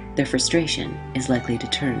 their frustration is likely to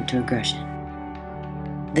turn to aggression.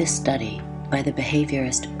 This study by the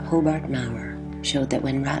behaviorist Hobart Maurer showed that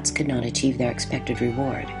when rats could not achieve their expected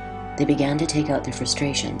reward, they began to take out their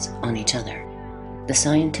frustrations on each other. The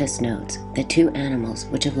scientist notes that two animals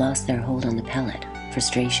which have lost their hold on the pellet,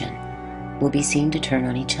 frustration, will be seen to turn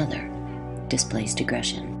on each other, displaced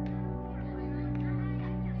aggression.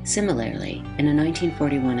 Similarly, in a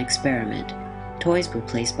 1941 experiment, toys were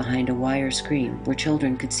placed behind a wire screen where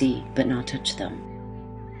children could see but not touch them.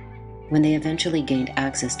 When they eventually gained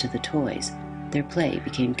access to the toys, their play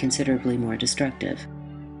became considerably more destructive.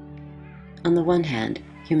 On the one hand,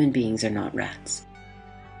 human beings are not rats.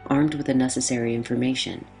 Armed with the necessary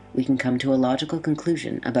information, we can come to a logical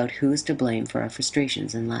conclusion about who is to blame for our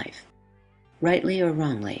frustrations in life. Rightly or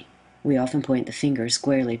wrongly, we often point the finger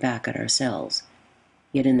squarely back at ourselves.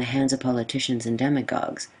 Yet in the hands of politicians and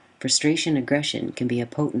demagogues, frustration-aggression can be a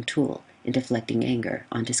potent tool in deflecting anger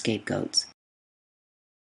onto scapegoats.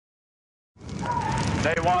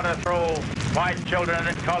 They want to throw white children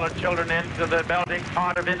and colored children into the melting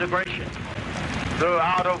pot of integration,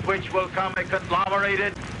 out of which will come a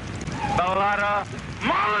conglomerated A lot of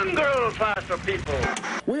mongrel class of people.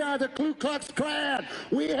 We are the Ku Klux Klan.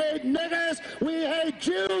 We hate niggers, we hate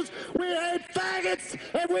Jews, we hate faggots,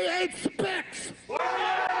 and we hate spicks.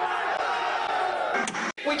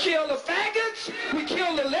 We kill the faggots, we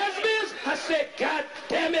kill the lesbians. I said, God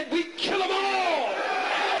damn it, we kill them all.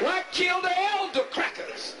 Why kill the elder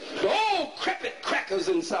crackers? The old crepit crackers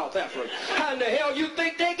in South Africa. How in the hell you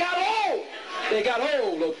think they got old? They got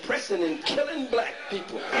old oppressing and killing black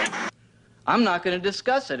people. I'm not going to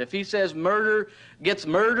discuss it. If he says murder gets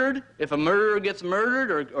murdered, if a murderer gets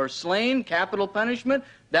murdered or slain, capital punishment,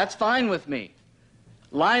 that's fine with me.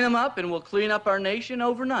 Line them up and we'll clean up our nation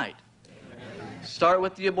overnight. Start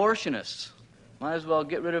with the abortionists. Might as well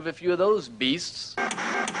get rid of a few of those beasts.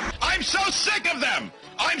 I'm so sick of them!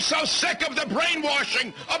 I'm so sick of the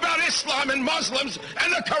brainwashing about Islam and Muslims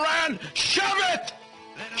and the Quran. Shove it!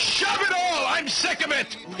 Shove it all! I'm sick of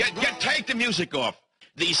it! Take the music off.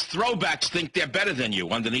 These throwbacks think they're better than you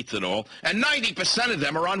underneath it all, and 90% of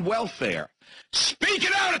them are on welfare. Speak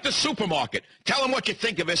it out at the supermarket. Tell them what you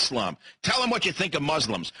think of Islam. Tell them what you think of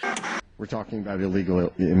Muslims. We're talking about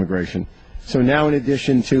illegal immigration. So now, in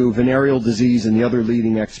addition to venereal disease and the other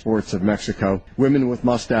leading exports of Mexico, women with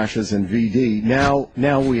mustaches and VD,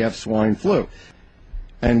 now we have swine flu.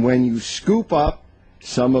 And when you scoop up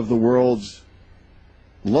some of the world's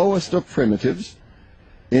lowest of primitives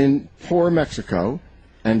in poor Mexico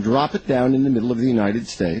and drop it down in the middle of the United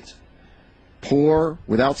States, poor,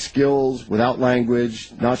 without skills, without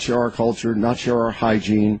language, not sure our culture, not sure our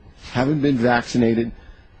hygiene, haven't been vaccinated,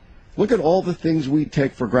 look at all the things we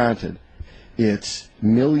take for granted. It's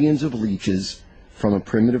millions of leeches from a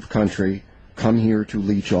primitive country come here to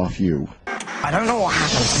leech off you. I don't know what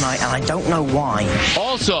happened tonight, and I don't know why.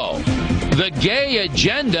 Also, the gay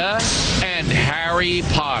agenda and Harry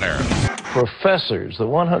Potter. Professors, the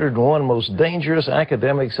 101 most dangerous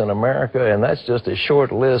academics in America, and that's just a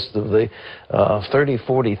short list of the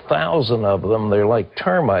 40,000 of them. They're like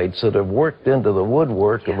termites that have worked into the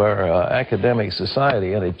woodwork of our academic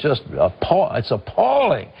society, and it's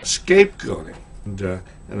appalling. Scapegoating.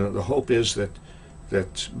 And the hope is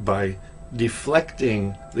that by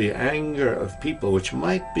deflecting the anger of people, which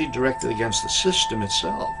might be directed against the system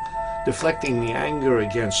itself, deflecting the anger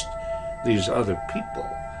against these other people,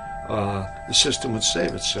 the system would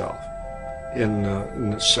save itself. In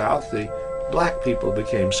the South, the black people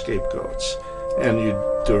became scapegoats, and you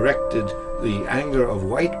directed the anger of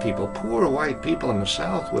white people. Poor white people in the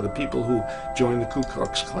South were the people who joined the Ku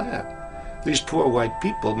Klux Klan. These poor white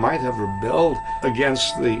people might have rebelled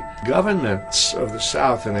against the governments of the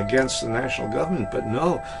South and against the national government, but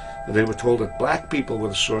no, they were told that black people were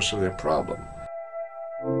the source of their problem.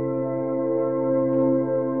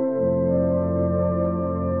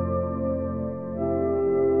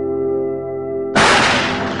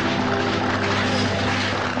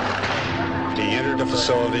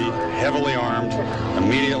 Facility, heavily armed,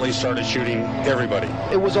 immediately started shooting everybody.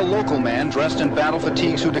 It was a local man dressed in battle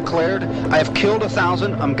fatigues who declared, "I have killed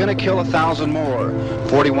 1,000, I'm going to kill 1,000 more."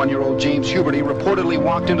 41-year-old James Huberty reportedly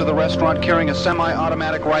walked into the restaurant carrying a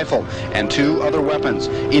semi-automatic rifle and 2 other weapons,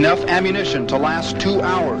 enough ammunition to last 2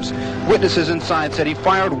 hours. Witnesses inside said he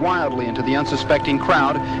fired wildly into the unsuspecting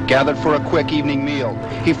crowd gathered for a quick evening meal.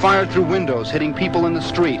 He fired through windows, hitting people in the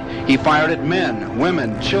street. He fired at men,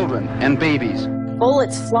 women, children, and babies.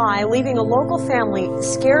 Bullets fly, leaving a local family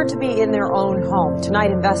scared to be in their own home.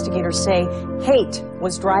 Tonight, investigators say hate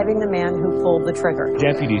was driving the man who pulled the trigger.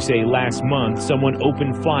 Deputies say last month someone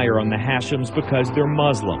opened fire on the Hashims because they're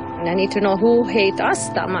Muslim. And I need to know who hates us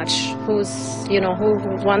that much, who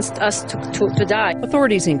wants us to die.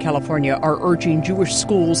 Authorities in California are urging Jewish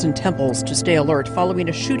schools and temples to stay alert following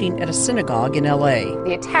a shooting at a synagogue in L.A.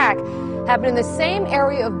 The attack happened in the same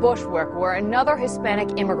area of Bushwick where another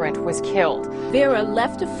Hispanic immigrant was killed. Vera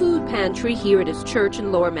left a food pantry here at his church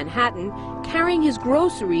in Lower Manhattan, carrying his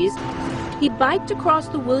groceries. He biked across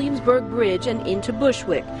the Williamsburg Bridge and into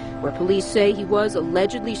Bushwick, where police say he was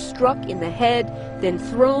allegedly struck in the head, then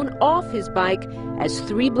thrown off his bike as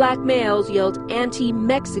 3 black males yelled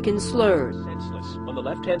anti-Mexican slurs. On the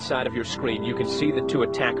left-hand side of your screen, you can see the 2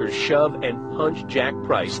 attackers shove and punch Jack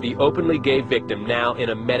Price, the openly gay victim, now in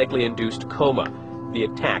a medically induced coma. The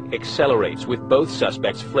attack accelerates, with both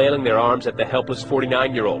suspects flailing their arms at the helpless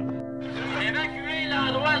 49-year-old.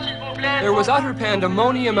 There was utter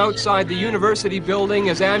pandemonium outside the university building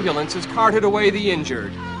as ambulances carted away the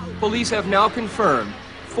injured. Police have now confirmed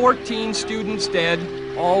 14 students dead,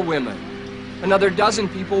 all women. Another dozen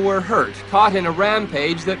people were hurt, caught in a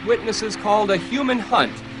rampage that witnesses called a human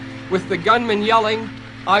hunt, with the gunman yelling,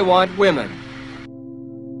 "I want women."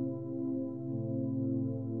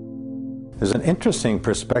 There's an interesting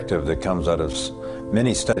perspective that comes out of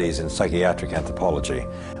many studies in psychiatric anthropology,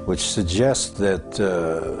 which suggests that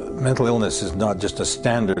mental illness is not just a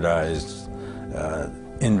standardized,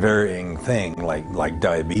 invariant thing like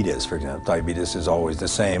diabetes, for example. Diabetes is always the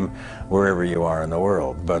same wherever you are in the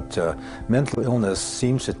world, but mental illness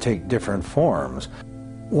seems to take different forms.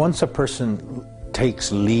 Once a person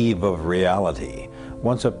takes leave of reality,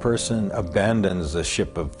 once a person abandons the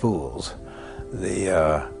ship of fools,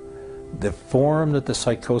 the form that the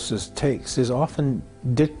psychosis takes is often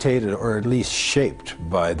dictated or at least shaped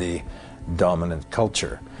by the dominant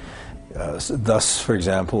culture. Thus, for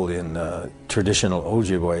example, in traditional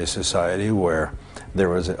Ojibwe society, where there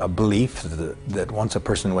was a belief that once a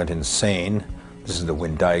person went insane, this is the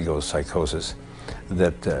Wendigo psychosis,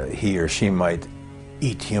 that he or she might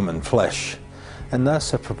eat human flesh. And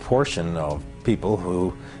thus a proportion of people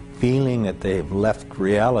who, feeling that they've left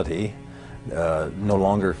reality, no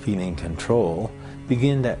longer feeling control,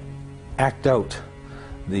 begin to act out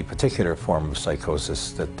the particular form of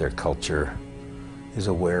psychosis that their culture is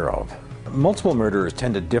aware of. Multiple murderers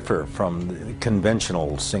tend to differ from the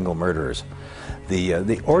conventional single murderers.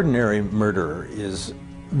 The ordinary murderer is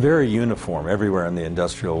very uniform everywhere in the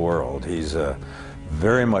industrial world. He's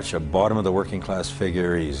very much a bottom of the working class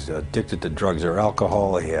figure. He's addicted to drugs or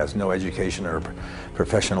alcohol. He has no education or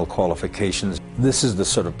professional qualifications. This is the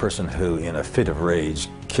sort of person who, in a fit of rage,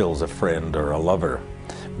 kills a friend or a lover.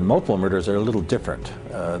 Multiple murders are a little different.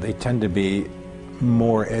 They tend to be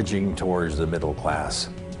more edging towards the middle class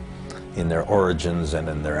in their origins and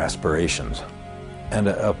in their aspirations. And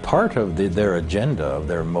a part of their agenda, of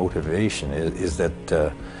their motivation, is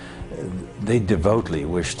that they devoutly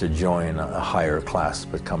wish to join a higher class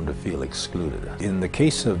but come to feel excluded. In the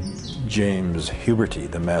case of James Huberty,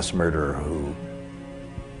 the mass murderer who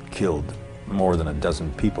killed more than a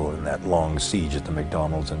dozen people in that long siege at the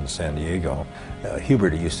McDonald's in San Diego,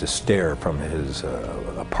 Huberty used to stare from his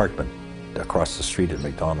apartment across the street at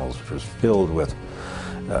McDonald's, which was filled with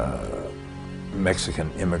Mexican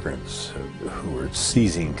immigrants who were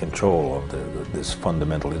seizing control of this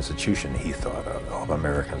fundamental institution, he thought, of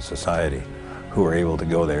American society, who were able to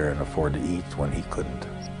go there and afford to eat when he couldn't.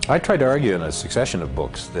 I tried to argue in a succession of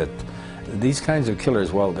books that these kinds of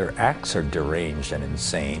killers, while their acts are deranged and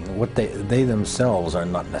insane, what they themselves are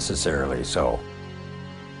not necessarily so.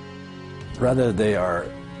 Rather, they are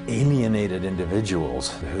alienated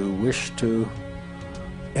individuals who wish to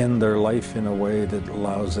end their life in a way that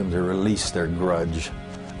allows them to release their grudge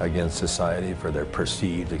against society for their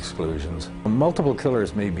perceived exclusions. Multiple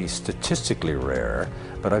killers may be statistically rare,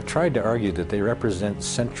 but I've tried to argue that they represent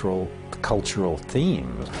central cultural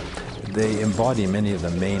themes. They embody many of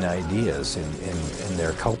the main ideas in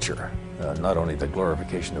their culture. Not only the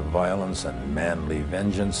glorification of violence and manly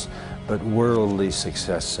vengeance, but worldly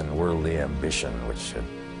success and worldly ambition, which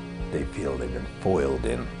they feel they've been foiled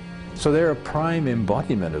in. So they're a prime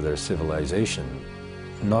embodiment of their civilization,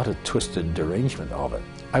 not a twisted derangement of it.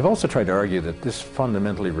 I've also tried to argue that this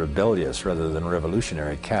fundamentally rebellious rather than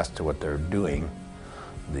revolutionary cast to what they're doing,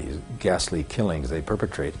 these ghastly killings they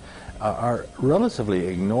perpetrate, are relatively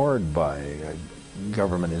ignored by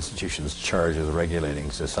government institutions charged with regulating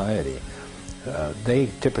society. They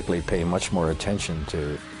typically pay much more attention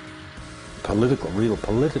to real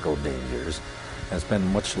political dangers and spend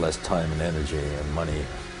much less time and energy and money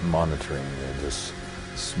monitoring this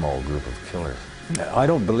small group of killers. I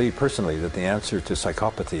don't believe personally that the answer to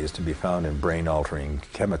psychopathy is to be found in brain-altering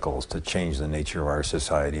chemicals to change the nature of our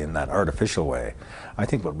society in that artificial way. I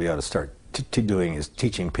think what we ought to start doing is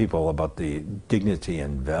teaching people about the dignity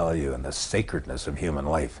and value and the sacredness of human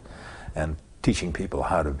life, and teaching people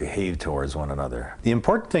how to behave towards one another. The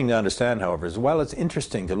important thing to understand, however, is while it's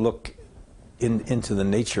interesting to look into the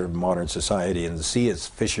nature of modern society and see its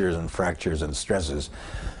fissures and fractures and stresses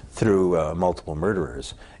through multiple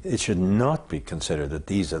murderers, it should not be considered that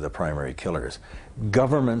these are the primary killers.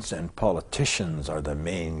 Governments and politicians are the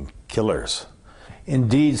main killers.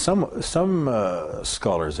 Indeed, some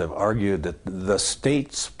scholars have argued that the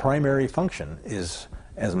state's primary function is,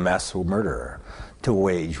 as mass murderer, to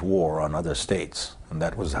wage war on other states. And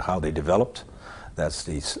that was how they developed. That's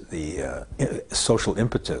the social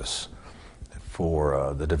impetus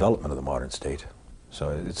for the development of the modern state. So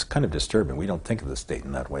it's kind of disturbing. We don't think of the state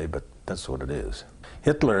in that way, but that's what it is.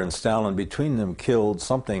 Hitler and Stalin, between them, killed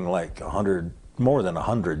something like more than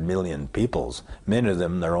 100 million peoples, many of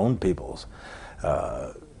them their own peoples.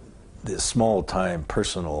 This small-time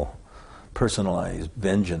personalized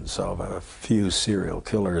vengeance of a few serial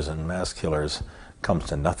killers and mass killers comes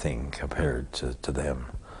to nothing compared to them.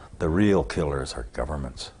 The real killers are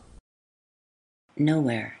governments.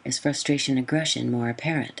 Nowhere is frustration and aggression more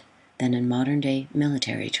apparent than in modern-day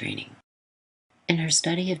military training. In her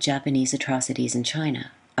study of Japanese atrocities in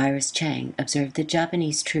China, Iris Chang observed that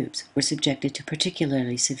Japanese troops were subjected to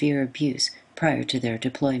particularly severe abuse prior to their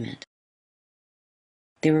deployment.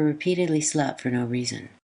 They were repeatedly slapped for no reason,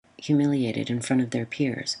 humiliated in front of their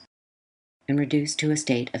peers, and reduced to a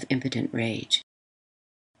state of impotent rage.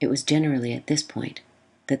 It was generally at this point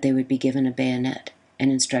that they would be given a bayonet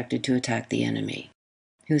and instructed to attack the enemy,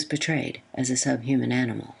 who was portrayed as a subhuman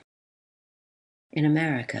animal. In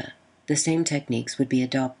America, the same techniques would be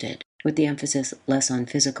adopted, with the emphasis less on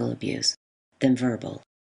physical abuse than verbal.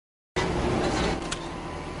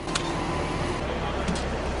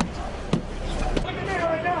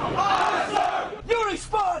 You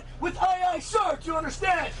respond with aye, aye, sir. Do you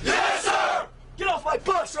understand? Yes, sir. Get off my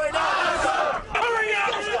bus right now. Yes, sir. Hurry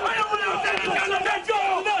up! I don't want to. Let's go!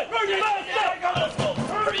 Hurry up!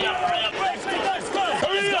 Hurry up!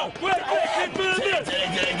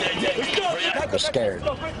 They're scared.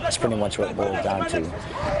 That's pretty much what it boils down to.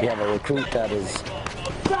 You have a recruit that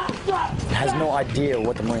has no idea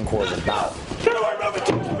what the Marine Corps is about.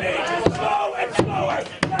 Slow and slower.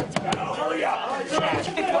 Let's go. Hurry up.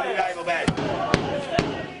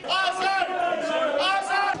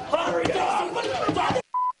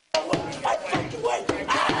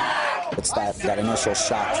 It's that initial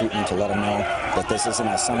shock treatment to let them know that this isn't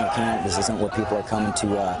a summer camp, this isn't where people are coming to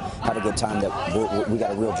have a good time, that we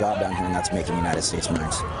got a real job down here, and that's making United States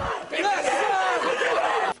Marines.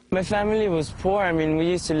 My family was poor. I mean, we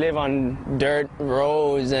used to live on dirt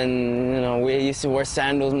roads, and, you know, we used to wear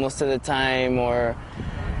sandals most of the time, or,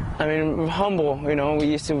 I mean, we're humble, you know. We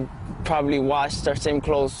used to probably wash our same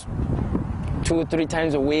clothes 2 or 3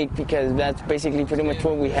 times a week, because that's basically pretty much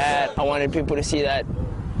what we had. I wanted people to see that,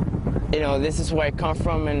 you know, this is where I come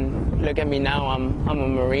from, and look at me now, I'm a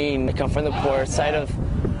Marine. I come from the poor side of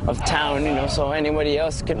town, you know, so anybody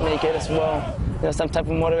else could make it as well. You know, some type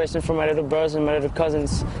of motivation for my little brothers and my little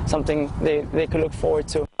cousins, something they could look forward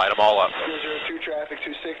to. Light them all up. 202 traffic,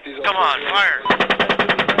 260s. Come on, fire!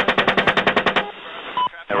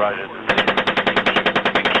 Hey, Roger.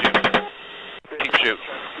 Keep shoot.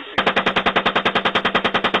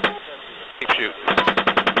 Keep shoot.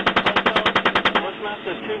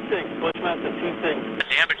 Bushmaster 2-6, Bushmaster 2-6.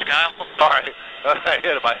 Damage, Kyle. All right. I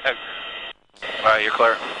hit him by heck. All right, you're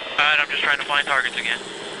clear. All right, I'm just trying to find targets again.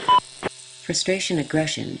 Frustration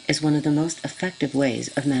aggression is one of the most effective ways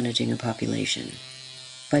of managing a population.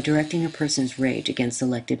 By directing a person's rage against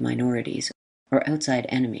selected minorities or outside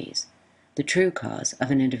enemies, the true cause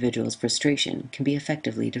of an individual's frustration can be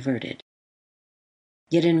effectively diverted.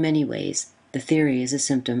 Yet in many ways, the theory is a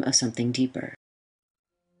symptom of something deeper.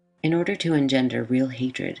 In order to engender real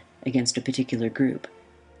hatred against a particular group,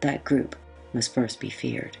 that group must first be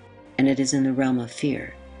feared. And it is in the realm of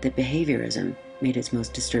fear that behaviorism made its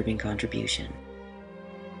most disturbing contribution.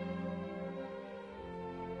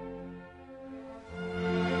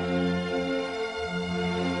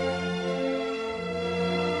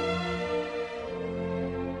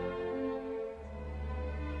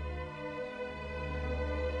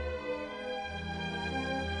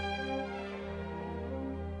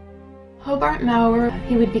 Hobart Maurer,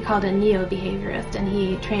 he would be called a neo-behaviorist, and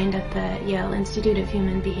he trained at the Yale Institute of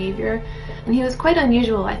Human Behavior. And he was quite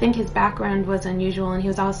unusual. I think his background was unusual, and he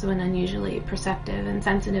was also an unusually perceptive and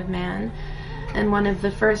sensitive man. And one of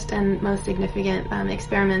the first and most significant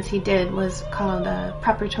experiments he did was called a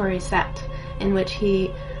preparatory set, in which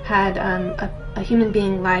he had a human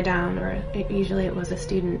being lie down, or usually it was a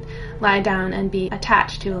student, lie down and be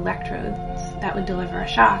attached to electrodes that would deliver a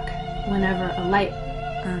shock whenever a light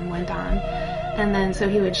went on. And then so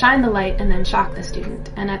he would shine the light and then shock the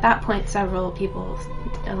student. And at that point several people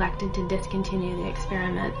elected to discontinue the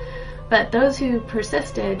experiment. But those who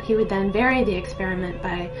persisted, he would then vary the experiment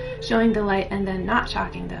by showing the light and then not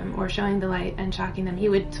shocking them, or showing the light and shocking them. He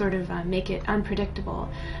would sort of make it unpredictable.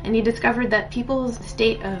 And he discovered that people's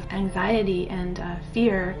state of anxiety and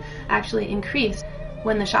fear actually increased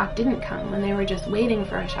when the shock didn't come, when they were just waiting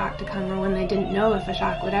for a shock to come, or when they didn't know if a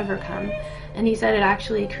shock would ever come. And he said it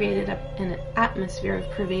actually created an atmosphere of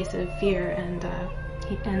pervasive fear and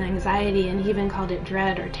anxiety, and he even called it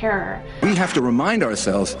dread or terror. We have to remind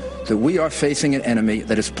ourselves that we are facing an enemy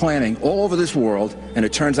that is planning all over this world, and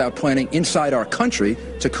it turns out planning inside our country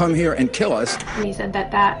to come here and kill us. And he said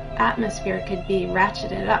that that atmosphere could be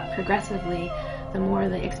ratcheted up progressively the more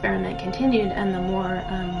the experiment continued and the more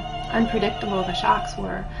unpredictable the shocks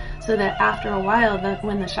were, so that after a while,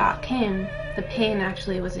 when the shock came, the pain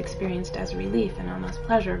actually was experienced as relief and almost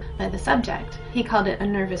pleasure by the subject. He called it a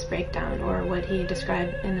nervous breakdown, or what he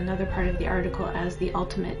described in another part of the article as the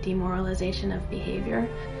ultimate demoralization of behavior.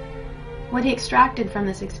 What he extracted from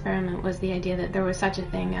this experiment was the idea that there was such a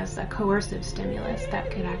thing as a coercive stimulus that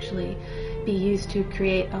could actually be used to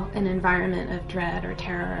create an environment of dread or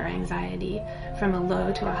terror or anxiety from a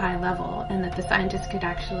low to a high level, and that the scientists could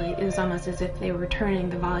actually, it was almost as if they were turning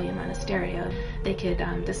the volume on a stereo. They could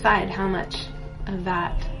decide how much of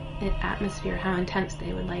that atmosphere, how intense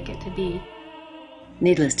they would like it to be.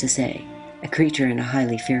 Needless to say, a creature in a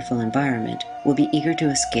highly fearful environment will be eager to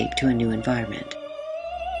escape to a new environment.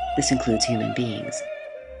 This includes human beings.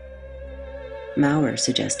 Maurer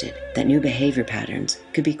suggested that new behavior patterns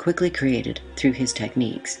could be quickly created through his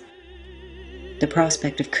techniques. The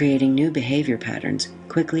prospect of creating new behavior patterns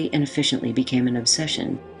quickly and efficiently became an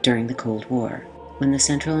obsession during the Cold War, when the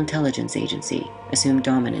Central Intelligence Agency assumed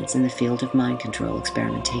dominance in the field of mind control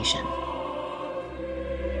experimentation.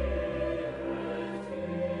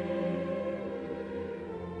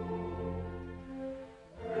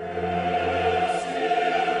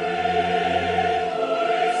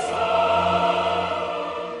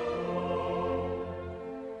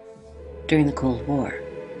 During the Cold War,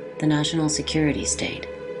 the national security state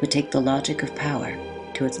would take the logic of power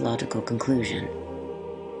to its logical conclusion.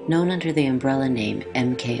 Known under the umbrella name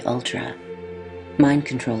MK-Ultra, mind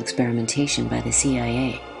control experimentation by the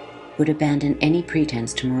CIA would abandon any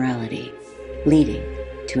pretense to morality, leading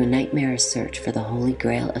to a nightmarish search for the holy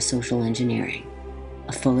grail of social engineering,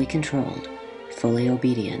 a fully controlled, fully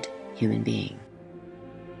obedient human being.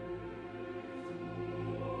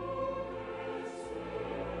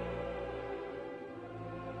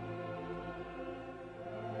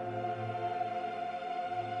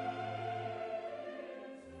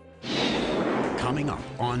 Coming up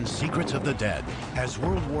on Secrets of the Dead, as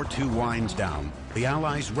World War II winds down, the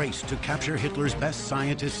Allies race to capture Hitler's best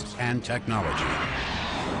scientists and technology.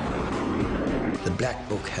 The Black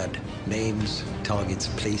Book had names, targets,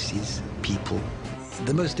 places, people.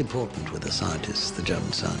 The most important were the scientists, the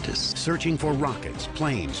German scientists. Searching for rockets,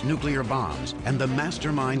 planes, nuclear bombs, and the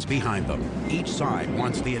masterminds behind them. Each side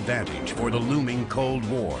wants the advantage for the looming Cold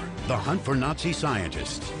War. The hunt for Nazi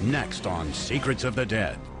scientists, next on Secrets of the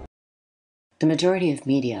Dead. The majority of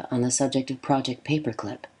media on the subject of Project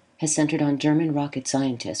Paperclip has centered on German rocket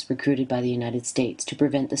scientists recruited by the United States to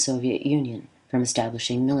prevent the Soviet Union from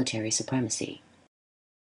establishing military supremacy.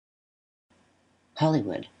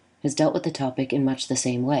 Hollywood has dealt with the topic in much the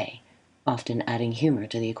same way, often adding humor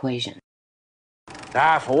to the equation.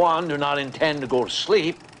 I, for one, do not intend to go to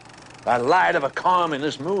sleep by the light of a calm in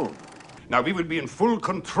this moon. Now, we will be in full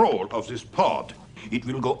control of this pod. It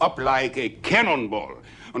will go up like a cannonball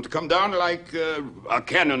and come down like a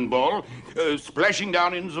cannonball, splashing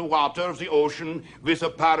down in the water of the ocean with a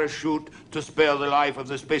parachute to spare the life of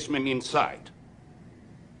the spaceman inside.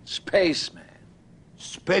 Spaceman?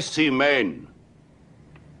 Specimen.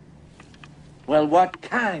 Well, what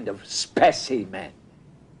kind of specimen?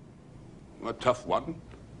 A tough one.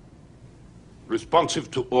 Responsive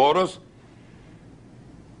to orders.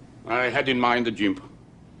 I had in mind a chimp.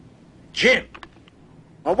 Chimp?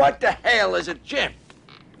 Well, what the hell is a chimp?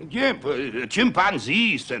 Chimp, a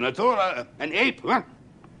chimpanzee, Senator, an ape, huh?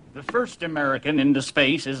 The first American into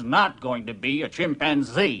space is not going to be a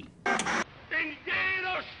chimpanzee.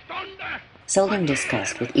 Seldom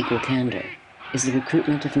discussed with equal candor is the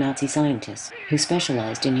recruitment of Nazi scientists who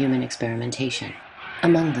specialized in human experimentation.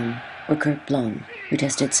 Among them were Kurt Blom, who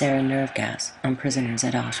tested sarin nerve gas on prisoners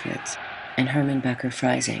at Auschwitz, and Hermann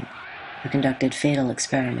Becker-Freising, who conducted fatal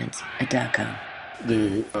experiments at Dachau.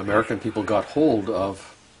 The American people got hold of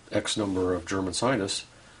X number of German scientists,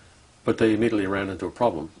 but they immediately ran into a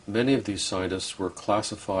problem. Many of these scientists were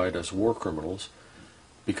classified as war criminals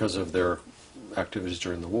because of their activities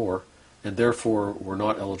during the war, and therefore were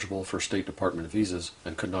not eligible for State Department visas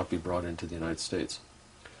and could not be brought into the United States.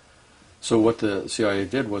 So what the CIA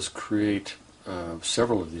did was create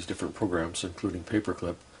several of these different programs, including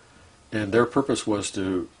Paperclip, and their purpose was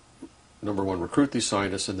to, number one, recruit these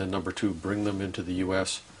scientists, and then number two, bring them into the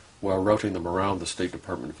U.S. while routing them around the State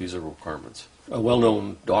Department visa requirements. A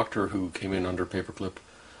well-known doctor who came in under Paperclip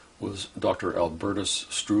was Dr. Albertus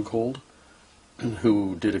Strughold,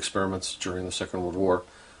 who did experiments during the Second World War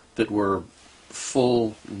that were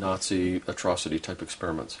full Nazi atrocity type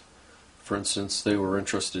experiments. For instance, they were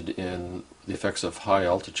interested in the effects of high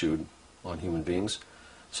altitude on human beings,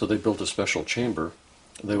 so they built a special chamber.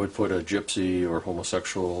 They would put a gypsy or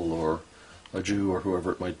homosexual or a Jew or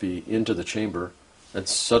whoever it might be into the chamber and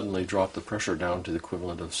suddenly drop the pressure down to the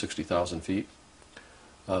equivalent of 60,000 feet.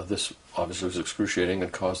 This obviously was excruciating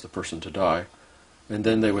and caused the person to die. And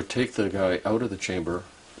then they would take the guy out of the chamber,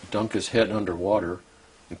 dunk his head underwater,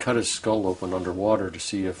 and cut his skull open underwater to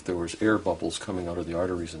see if there was air bubbles coming out of the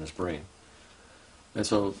arteries in his brain. And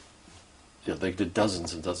so they did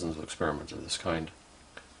dozens and dozens of experiments of this kind.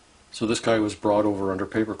 So this guy was brought over under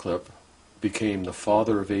paperclip, became the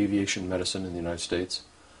father of aviation medicine in the United States,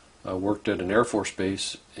 worked at an Air Force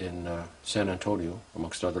base in San Antonio,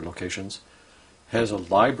 amongst other locations, has a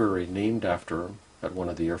library named after him at one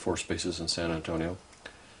of the Air Force bases in San Antonio,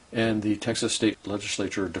 and the Texas State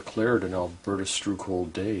Legislature declared an Alberta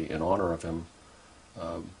Strucold Day in honor of him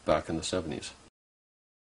back in the 70s.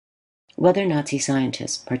 Whether Nazi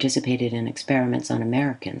scientists participated in experiments on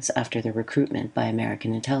Americans after their recruitment by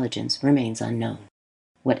American intelligence remains unknown.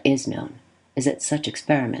 What is known is that such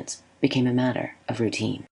experiments became a matter of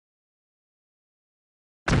routine.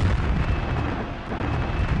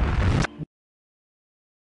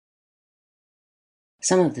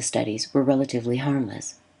 Some of the studies were relatively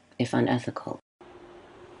harmless, if unethical.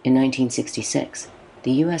 In 1966,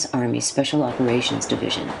 the U.S. Army Special Operations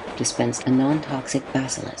Division dispensed a non-toxic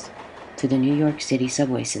bacillus to the New York City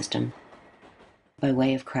subway system by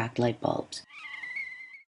way of cracked light bulbs.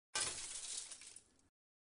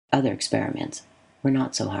 Other experiments were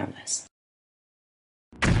not so harmless.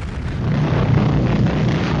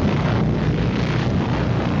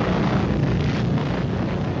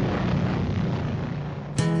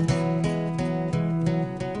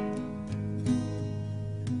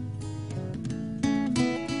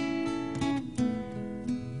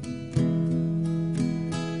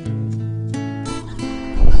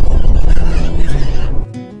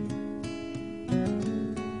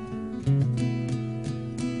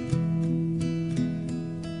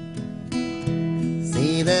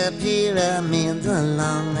 See the pyramids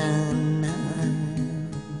along the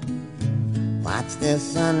Nile. Watch the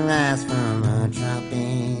sunrise from a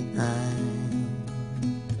tropic isle.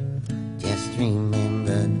 Just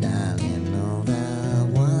remember, darling, all the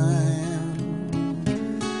while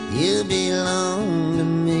you belong to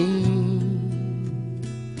me.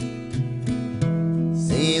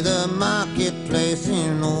 See the marketplace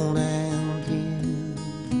in old Algiers.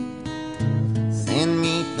 Send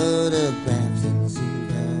me photographs and souvenirs.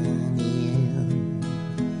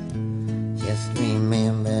 Just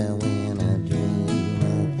remember when I dream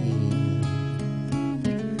of you,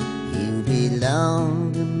 you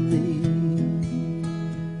belong to me.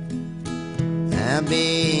 I'd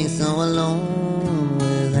be so alone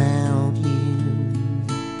without you.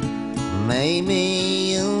 Maybe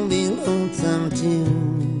you'll be lonesome too.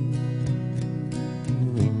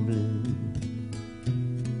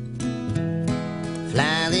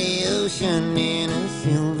 Fly the ocean in a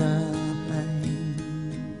silver plane.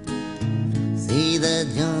 See the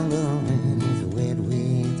jungle when it's wet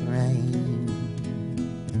with rain.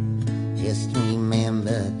 Just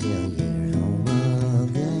remember till you're home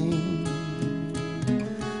again,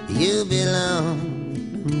 you belong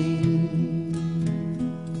to me.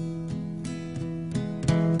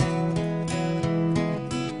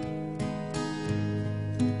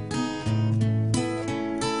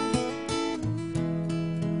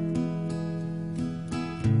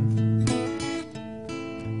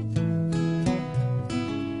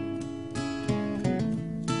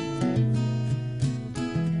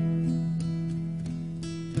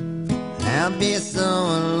 I'll be so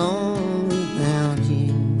alone without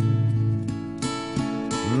you.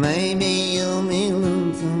 Maybe you'll be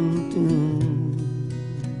lonesome too.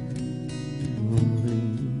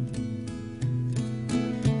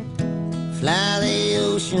 Fly the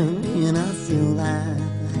ocean in a silver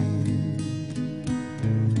plane.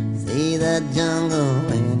 See the jungle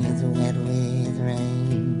when it's wet with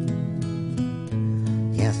rain.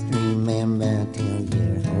 Just remember till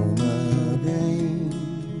you're home again,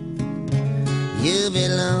 you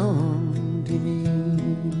belong to me.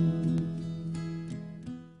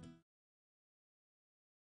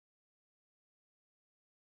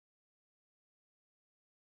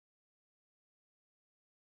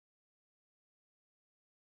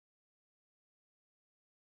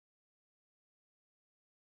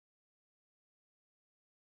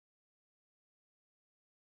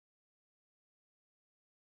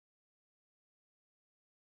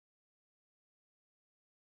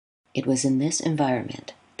 It was in this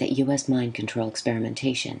environment that U.S. mind control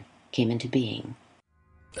experimentation came into being.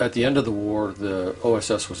 At the end of the war, the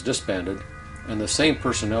OSS was disbanded, and the same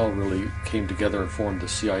personnel really came together and formed the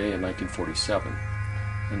CIA in 1947.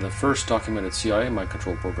 And the first documented CIA mind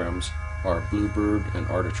control programs are Bluebird and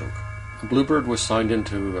Artichoke. Bluebird was signed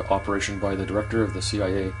into operation by the director of the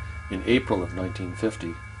CIA in April of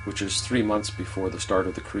 1950, which is 3 months before the start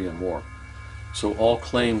of the Korean War. So all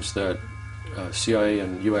claims that CIA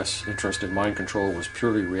and U.S. interest in mind control was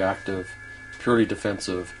purely reactive, purely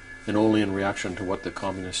defensive, and only in reaction to what the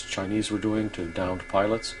communist Chinese were doing to downed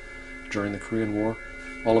pilots during the Korean War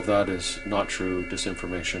All of that is not true,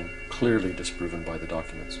 disinformation, clearly disproven by the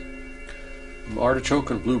documents.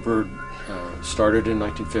 Artichoke and Bluebird started in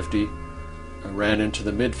 1950, ran into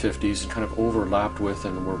the mid-50s and kind of overlapped with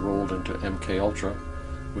and were rolled into MK Ultra,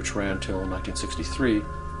 which ran till 1963.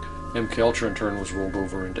 MK Ultra in turn was rolled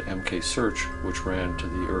over into MK Search, which ran to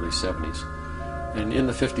the early 70s. And in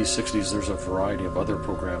the 50s, 60s, there's a variety of other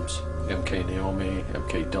programs, MK Naomi,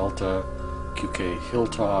 MK Delta, QK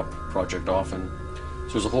Hilltop, Project Often.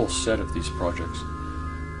 So there's a whole set of these projects.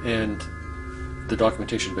 And the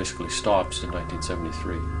documentation basically stops in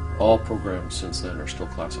 1973. All programs since then are still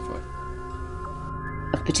classified.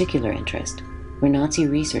 Of particular interest were Nazi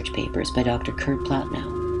research papers by Dr. Kurt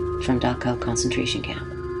Platnow from Dachau concentration camp.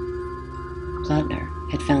 Platner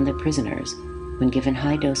had found that prisoners, when given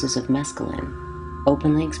high doses of mescaline,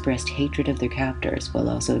 openly expressed hatred of their captors while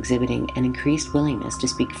also exhibiting an increased willingness to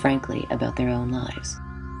speak frankly about their own lives.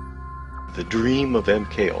 The dream of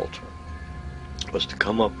MK Ultra was to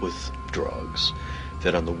come up with drugs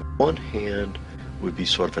that on the one hand would be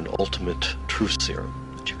sort of an ultimate truth serum,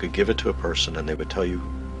 that you could give it to a person and they would tell you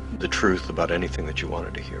the truth about anything that you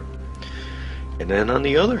wanted to hear. And then on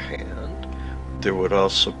the other hand, there would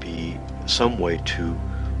also be some way to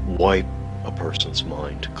wipe a person's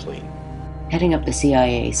mind clean. Heading up the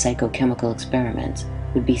CIA psychochemical experiments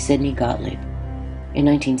would be Sidney Gottlieb. In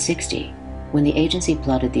 1960, when the agency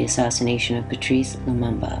plotted the assassination of Patrice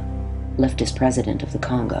Lumumba, leftist president of the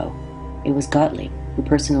Congo, it was Gottlieb who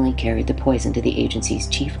personally carried the poison to the agency's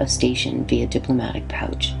chief of station via diplomatic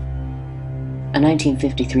pouch. A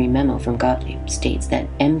 1953 memo from Gottlieb states that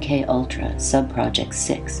MK Ultra Subproject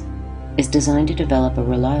 6 is designed to develop a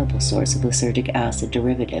reliable source of lysergic acid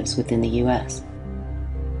derivatives within the U.S.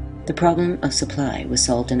 The problem of supply was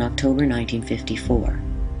solved in October 1954,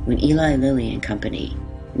 when Eli Lilly and Company,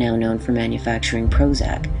 now known for manufacturing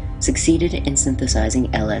Prozac, succeeded in synthesizing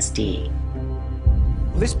LSD.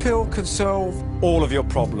 This pill can solve all of your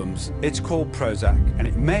problems. It's called Prozac, and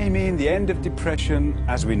it may mean the end of depression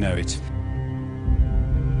as we know it.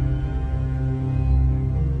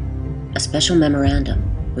 A special memorandum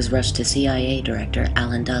was rushed to CIA Director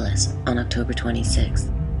Alan Dulles on October 26th,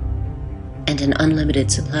 and an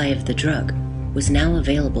unlimited supply of the drug was now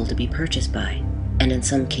available to be purchased by, and in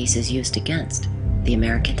some cases used against, the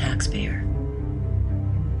American taxpayer.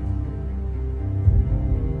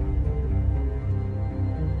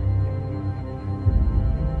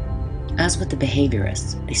 As with the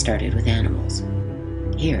behaviorists, they started with animals.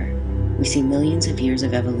 Here, we see millions of years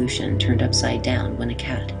of evolution turned upside down when a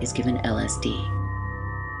cat is given LSD.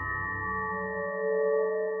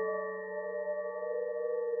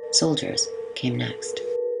 Soldiers came next.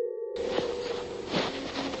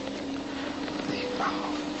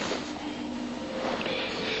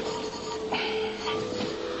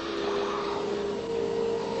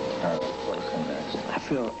 I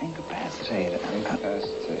feel incapacitated.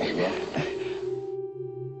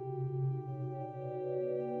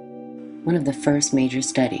 One of the first major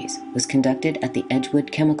studies was conducted at the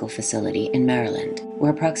Edgewood Chemical Facility in Maryland,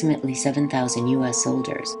 where approximately 7,000 U.S.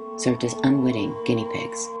 soldiers served as unwitting guinea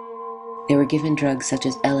pigs. They were given drugs such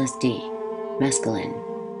as LSD, mescaline,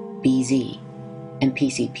 BZ, and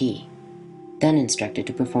PCP, then instructed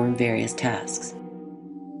to perform various tasks.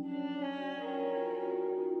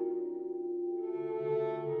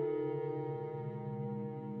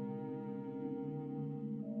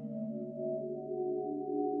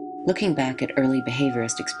 Looking back at early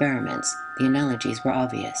behaviorist experiments, the analogies were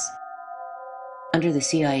obvious. Under the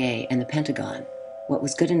CIA and the Pentagon, what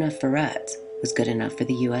was good enough for rats was good enough for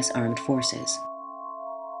the U.S. Armed Forces.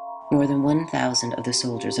 More than 1,000 of the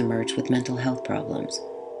soldiers emerged with mental health problems.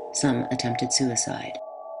 Some attempted suicide.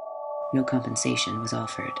 No compensation was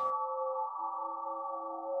offered.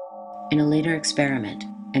 In a later experiment,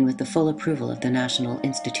 and with the full approval of the National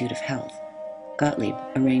Institute of Health, Gottlieb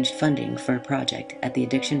arranged funding for a project at the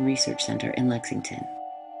Addiction Research Center in Lexington.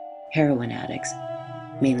 Heroin addicts,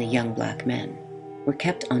 mainly young black men, were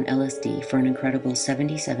kept on LSD for an incredible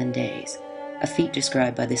 77 days, a feat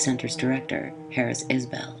described by the center's director, Harris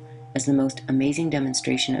Isbell, as the most amazing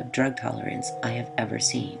demonstration of drug tolerance I have ever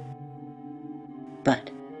seen. But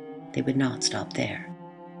they would not stop there.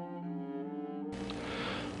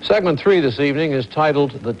 Segment 3 this evening is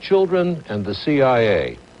titled The Children and the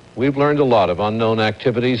CIA. We've learned a lot of unknown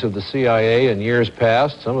activities of the CIA in years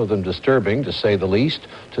past, some of them disturbing, to say the least.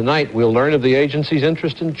 Tonight, we'll learn of the agency's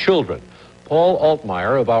interest in children. Paul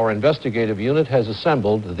Altmaier of our investigative unit has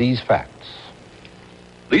assembled these facts.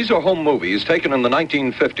 These are home movies taken in the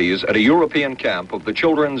 1950s at a European camp of the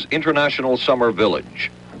Children's International Summer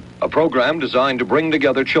Village, a program designed to bring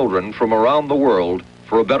together children from around the world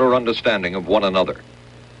for a better understanding of one another.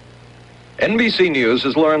 NBC News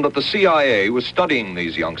has learned that the CIA was studying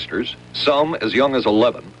these youngsters, some as young as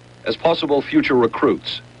 11, as possible future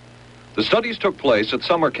recruits. The studies took place at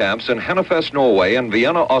summer camps in Hennefest, Norway and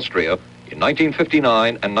Vienna, Austria in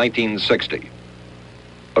 1959 and 1960.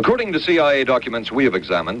 According to CIA documents we have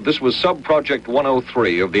examined, this was Sub-Project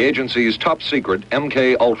 103 of the agency's top-secret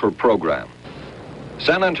MK-Ultra program.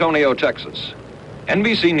 San Antonio, Texas.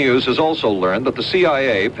 NBC News has also learned that the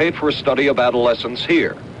CIA paid for a study of adolescence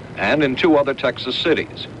here and in 2 other Texas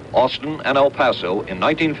cities, Austin and El Paso, in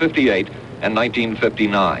 1958 and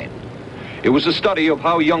 1959. It was a study of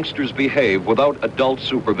how youngsters behave without adult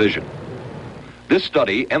supervision. This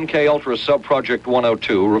study, MK-Ultra Sub-Project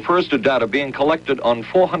 102, refers to data being collected on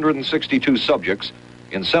 462 subjects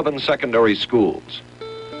in 7 secondary schools.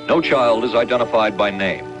 No child is identified by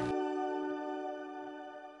name.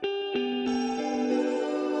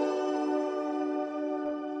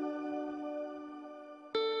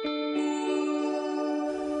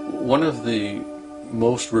 One of the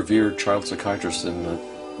most revered child psychiatrists in the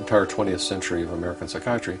entire 20th century of American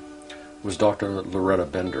psychiatry was Dr. Loretta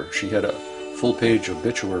Bender. She had a full-page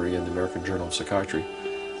obituary in the American Journal of Psychiatry,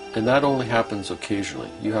 and that only happens occasionally.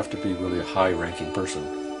 You have to be really a high-ranking person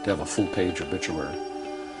to have a full-page obituary.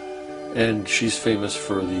 And she's famous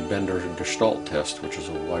for the Bender Gestalt test, which is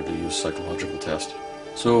a widely used psychological test.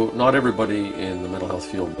 So not everybody in the mental health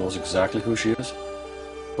field knows exactly who she is,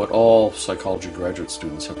 but all psychology graduate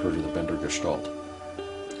students have heard of the Bender Gestalt.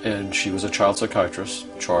 And she was a child psychiatrist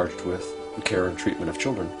charged with the care and treatment of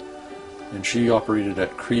children. And she operated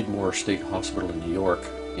at Creedmoor State Hospital in New York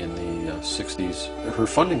in the 60s. Her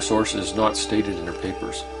funding source is not stated in her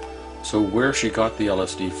papers. So where she got the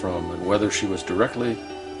LSD from and whether she was directly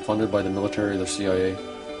funded by the military or the CIA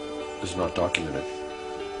is not documented.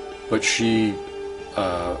 But she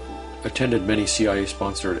attended many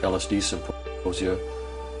CIA-sponsored LSD symposia,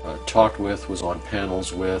 talked with, was on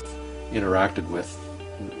panels with, interacted with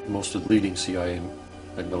most of the leading CIA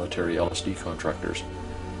and military LSD contractors.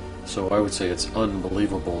 So I would say it's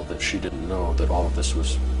unbelievable that she didn't know that all of this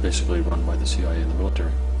was basically run by the CIA and the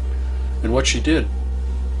military. And what she did,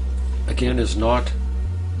 again, is not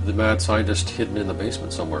the mad scientist hidden in the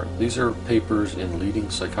basement somewhere. These are papers in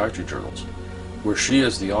leading psychiatry journals, where she,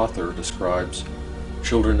 as the author, describes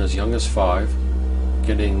children as young as 5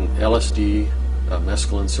 getting LSD,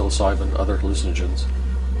 mescaline, psilocybin, other hallucinogens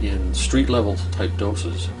in street-level type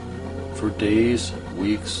doses for days,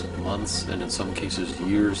 weeks, months, and in some cases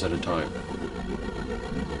years at a time.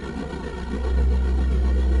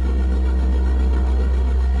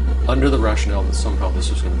 Under the rationale that somehow this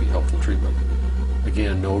was going to be helpful treatment.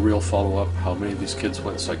 Again, no real follow-up. How many of these kids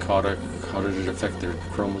went psychotic? How did it affect their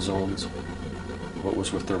chromosomes? What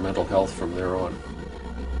was with their mental health from there on?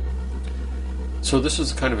 So this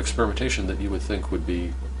is the kind of experimentation that you would think would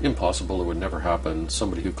be impossible, it would never happen.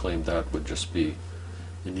 Somebody who claimed that would just be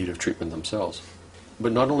in need of treatment themselves.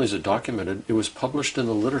 But not only is it documented, it was published in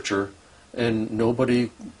the literature, and nobody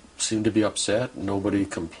seemed to be upset. Nobody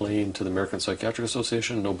complained to the American Psychiatric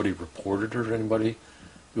Association. Nobody reported it to anybody.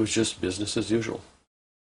 It was just business as usual.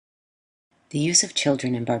 The use of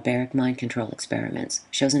children in barbaric mind control experiments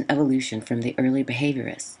shows an evolution from the early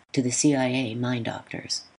behaviorists to the CIA mind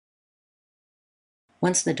doctors.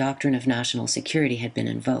 Once the doctrine of national security had been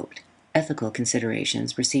invoked, ethical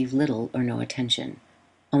considerations received little or no attention.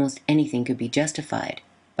 Almost anything could be justified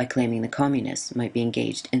by claiming the communists might be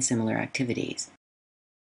engaged in similar activities.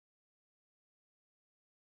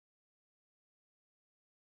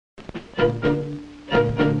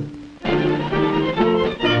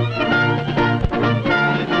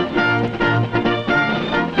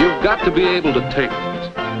 You've got to be able to take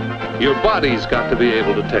it. Your body's got to be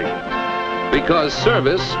able to take it. Because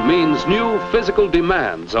service means new physical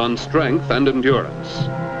demands on strength and endurance.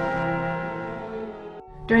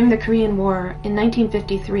 During the Korean War, in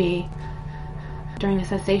 1953, during the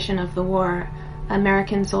cessation of the war,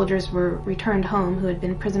 American soldiers were returned home who had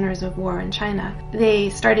been prisoners of war in China. They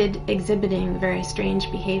started exhibiting very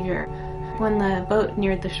strange behavior. When the boat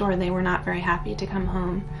neared the shore, they were not very happy to come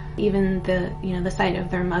home. Even the sight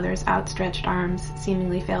of their mother's outstretched arms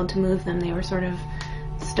seemingly failed to move them. They were sort of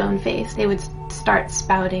stone-faced. They would start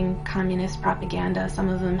spouting communist propaganda. Some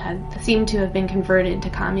of them seemed to have been converted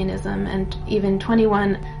to communism, and even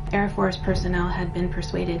 21 Air Force personnel had been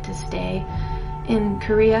persuaded to stay in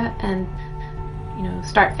Korea and,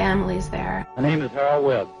 start families there. My name is Harold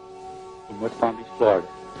Webb from West Palm Beach, Florida.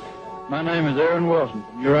 My name is Aaron Wilson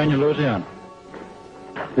from Urania, Louisiana.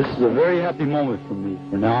 This is a very happy moment for me,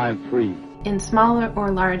 for now I am free. in smaller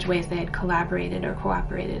or large ways they had collaborated or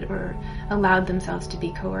cooperated or allowed themselves to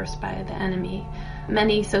be coerced by the enemy.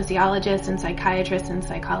 Many sociologists and psychiatrists and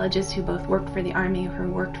psychologists who both worked for the army or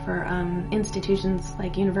who worked for institutions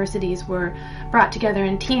like universities were brought together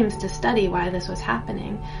in teams to study why this was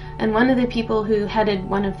happening. And one of the people who headed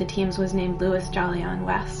one of the teams was named Louis Jolyon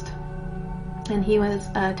West. And he was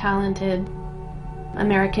a talented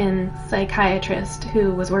American psychiatrist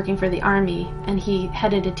who was working for the army, and he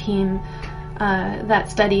headed a team that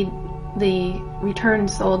studied the returned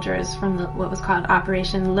soldiers from what was called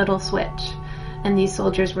Operation Little Switch. And these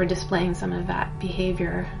soldiers were displaying some of that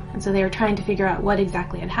behavior. And so they were trying to figure out what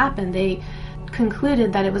exactly had happened. They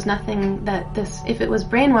concluded that it was nothing that if it was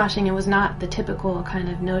brainwashing, it was not the typical kind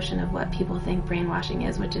of notion of what people think brainwashing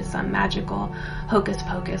is, which is some magical hocus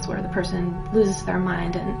pocus where the person loses their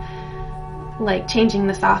mind and like changing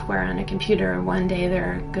the software on a computer. One day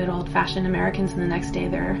they're good old-fashioned Americans and the next day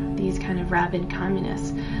they're these kind of rabid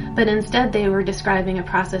communists. But instead they were describing a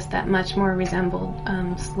process that much more resembled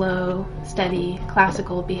slow, steady,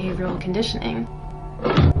 classical behavioral conditioning.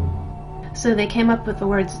 So they came up with the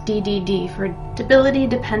words DDD for stability,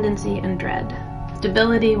 dependency, and dread.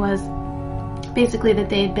 Stability was basically that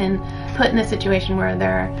they'd been put in a situation where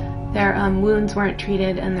their wounds weren't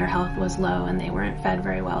treated and their health was low and they weren't fed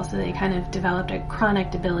very well, so they kind of developed a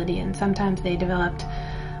chronic debility, and sometimes they developed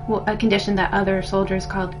a condition that other soldiers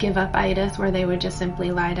called give-up-itis, where they would just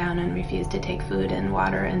simply lie down and refuse to take food and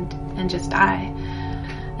water and just die.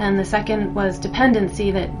 And the second was dependency,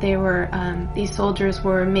 that they were these soldiers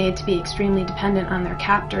were made to be extremely dependent on their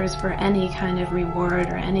captors for any kind of reward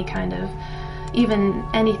or any kind of even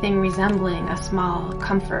anything resembling a small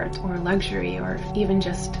comfort or luxury or even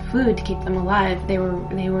just food to keep them alive. They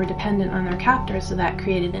were dependent on their captors, so that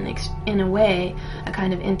created in a way a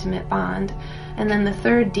kind of intimate bond. And then the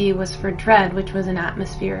third D was for dread, which was an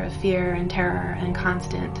atmosphere of fear and terror and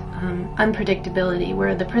constant unpredictability,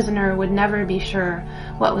 where the prisoner would never be sure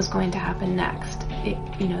what was going to happen next.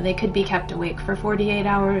 They could be kept awake for 48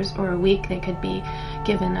 hours or a week. They could be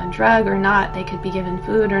given a drug or not. They could be given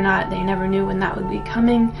food or not. They never knew when that would be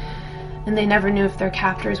coming. And they never knew if their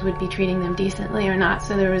captors would be treating them decently or not.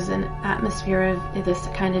 So there was an atmosphere of this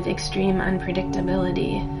kind of extreme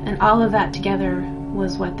unpredictability. And all of that together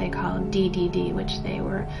was what they called DDD, which they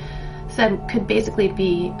said could basically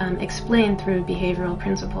be explained through behavioral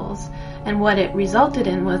principles. And what it resulted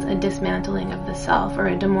in was a dismantling of the self, or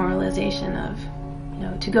a demoralization of,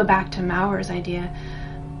 to go back to Maurer's idea,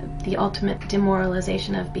 the ultimate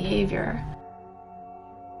demoralization of behavior.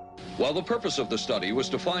 While the purpose of the study was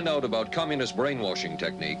to find out about communist brainwashing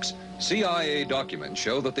techniques, CIA documents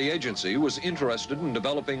show that the agency was interested in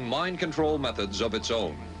developing mind control methods of its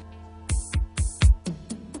own.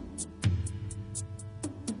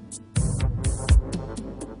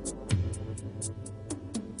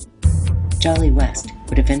 Jolly West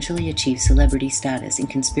would eventually achieve celebrity status in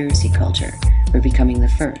conspiracy culture for becoming the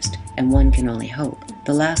first, and one can only hope,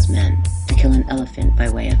 the last man to kill an elephant by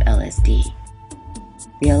way of LSD.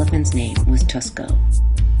 The elephant's name was Tusco.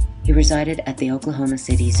 He resided at the Oklahoma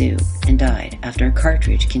City Zoo and died after a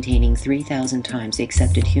cartridge containing 3,000 times the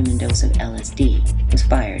accepted human dose of LSD was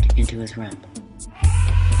fired into his rump.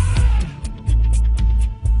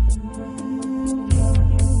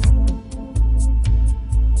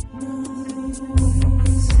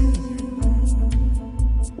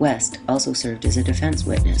 West also served as a defense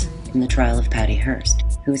witness in the trial of Patty Hearst,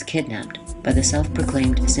 who was kidnapped by the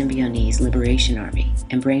self-proclaimed Symbionese Liberation Army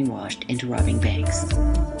and brainwashed into robbing banks.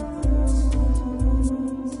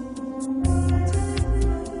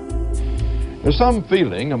 There's some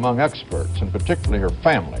feeling among experts, and particularly her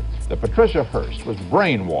family, that Patricia Hearst was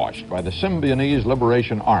brainwashed by the Symbionese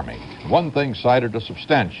Liberation Army. One thing cited to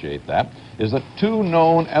substantiate that is that two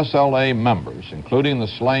known SLA members, including the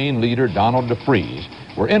slain leader Donald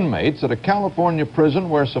DeFreeze, were inmates at a California prison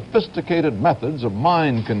where sophisticated methods of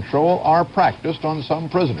mind control are practiced on some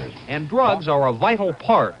prisoners. And drugs are a vital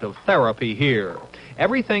part of therapy here.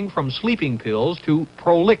 Everything from sleeping pills to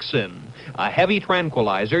Prolixin, a heavy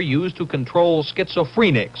tranquilizer used to control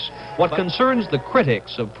schizophrenics. What concerns the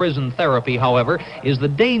critics of prison therapy, however, is the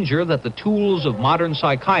danger that the tools of modern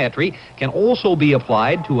psychiatry can also be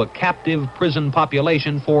applied to a captive prison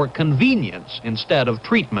population for convenience instead of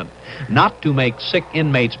treatment, not to make sick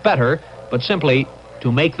inmates better, but simply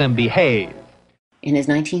to make them behave. In his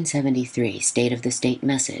 1973 State of the State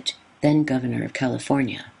message, then Governor of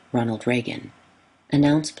California, Ronald Reagan,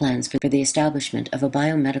 announced plans for the establishment of a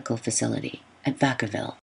biomedical facility at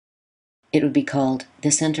Vacaville. It would be called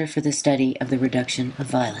the Center for the Study of the Reduction of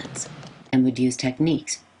Violence, and would use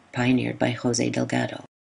techniques pioneered by Jose Delgado.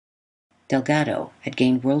 Delgado had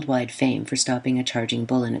gained worldwide fame for stopping a charging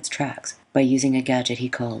bull in its tracks by using a gadget he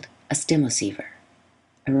called a stimoceiver,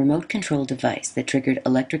 a remote-controlled device that triggered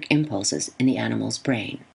electric impulses in the animal's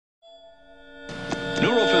brain.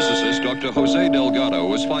 Neurophysicist Dr. Jose Delgado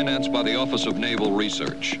was financed by the Office of Naval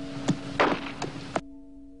Research.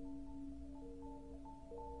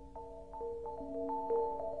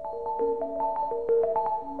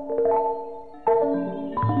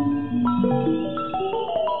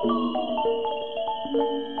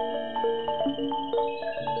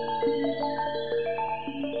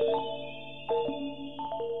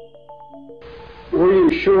 Were you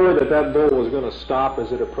sure that that bull was going to stop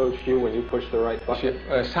as it approached you when you pushed the right button?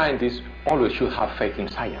 Scientists always should have faith in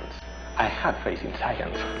science. I have faith in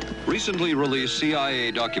science. Recently released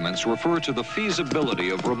CIA documents refer to the feasibility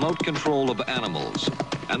of remote control of animals,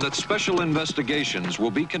 and that special investigations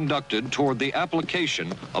will be conducted toward the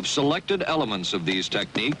application of selected elements of these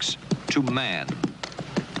techniques to man.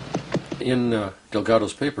 In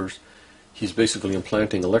Delgado's papers, he's basically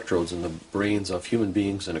implanting electrodes in the brains of human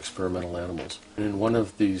beings and experimental animals. In one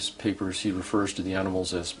of these papers, he refers to the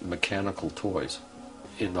animals as mechanical toys.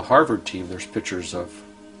 In the Harvard team, there's pictures of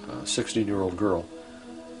a 16-year-old girl.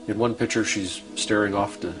 In one picture, she's staring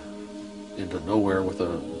off into nowhere with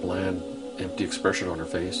a bland, empty expression on her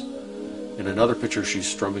face. In another picture, she's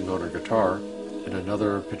strumming on her guitar. In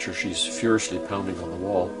another picture, she's furiously pounding on the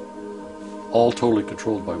wall, all totally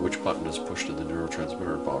controlled by which button is pushed in the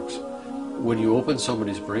neurotransmitter box. When you open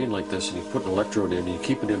somebody's brain like this and you put an electrode in and you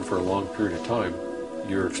keep it in for a long period of time,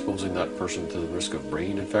 you're exposing that person to the risk of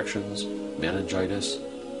brain infections, meningitis,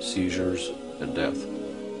 seizures, and death.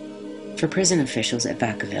 For prison officials at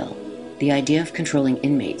Vacaville, the idea of controlling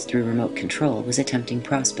inmates through remote control was a tempting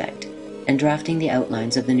prospect, and drafting the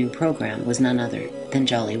outlines of the new program was none other than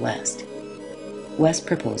Jolly West. West's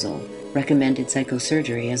proposal recommended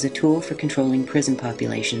psychosurgery as a tool for controlling prison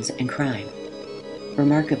populations and crime.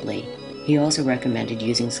 Remarkably, he also recommended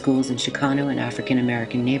using schools in Chicano and African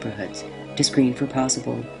American neighborhoods to screen for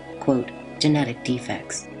possible, quote, genetic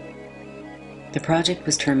defects. The project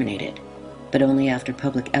was terminated, but only after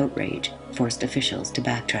public outrage forced officials to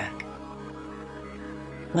backtrack.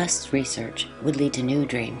 West's research would lead to new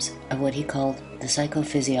dreams of what he called the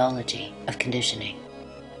psychophysiology of conditioning.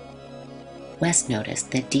 West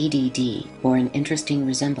noticed that DDD bore an interesting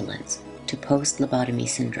resemblance to post-lobotomy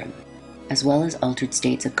syndrome, as well as altered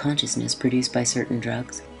states of consciousness produced by certain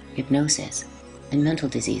drugs, hypnosis, and mental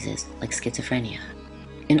diseases like schizophrenia.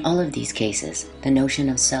 In all of these cases, the notion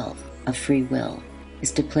of self, of free will,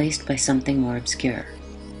 is displaced by something more obscure.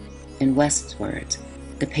 In West's words,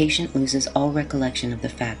 the patient loses all recollection of the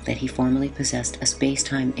fact that he formerly possessed a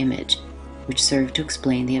space-time image which served to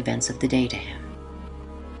explain the events of the day to him.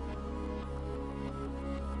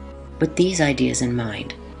 With these ideas in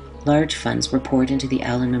mind, large funds were poured into the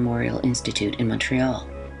Allen Memorial Institute in Montreal,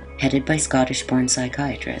 headed by Scottish-born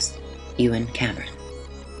psychiatrist Ewan Cameron.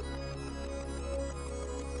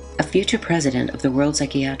 A future president of the World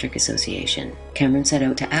Psychiatric Association, Cameron set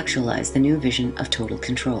out to actualize the new vision of total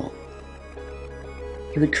control.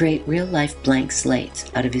 He would create real-life blank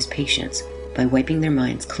slates out of his patients by wiping their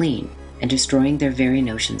minds clean and destroying their very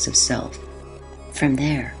notions of self. From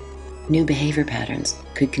there, new behavior patterns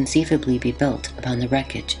could conceivably be built upon the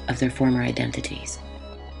wreckage of their former identities.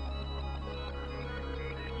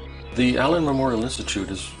 The Allen Memorial Institute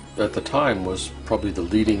at the time was probably the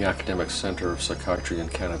leading academic center of psychiatry in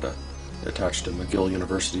Canada, attached to McGill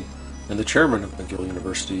University. And the chairman of McGill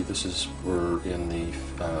University, we're in the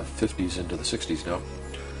 50s into the 60s now,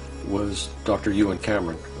 was Dr. Ewan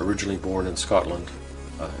Cameron, originally born in Scotland,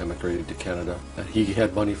 emigrated to Canada. And he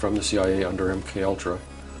had money from the CIA under MKUltra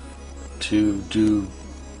to do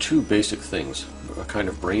two basic things: a kind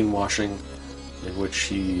of brainwashing in which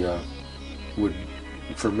he would,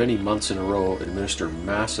 for many months in a row, administer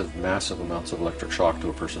massive amounts of electric shock to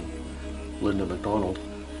a person. Linda MacDonald,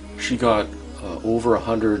 she got over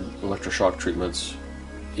 100 electroshock treatments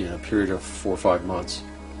in a period of 4 or 5 months.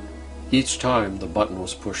 Each time the button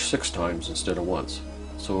was pushed 6 times instead of once.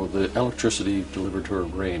 So the electricity delivered to her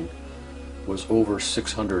brain was over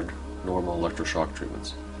 600 normal electroshock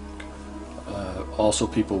treatments. Also,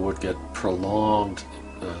 people would get prolonged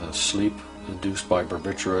sleep induced by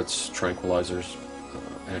barbiturates, tranquilizers,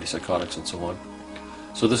 antipsychotics, and so on.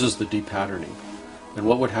 So this is the depatterning. And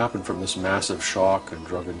what would happen from this massive shock and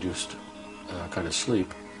drug-induced kind of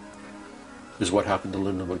sleep is what happened to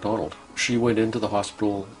Linda MacDonald. She went into the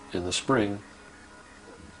hospital in the spring,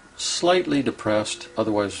 slightly depressed,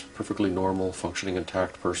 otherwise perfectly normal, functioning,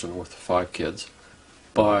 intact person with 5 kids.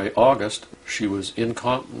 By August, she was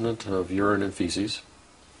incontinent of urine and feces,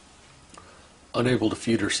 unable to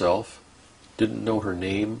feed herself, didn't know her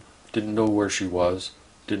name, didn't know where she was,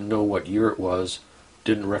 didn't know what year it was,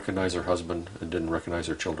 didn't recognize her husband, and didn't recognize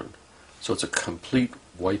her children. So it's a complete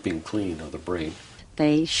wiping clean of the brain.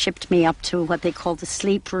 They shipped me up to what they call the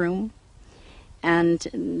sleep room, and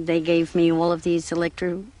they gave me all of these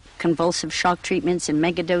electroconvulsive shock treatments and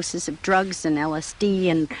megadoses of drugs and LSD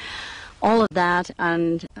and all of that,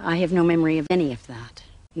 and I have no memory of any of that.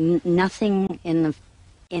 Nothing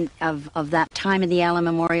of that time in the Allen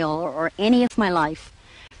Memorial or any of my life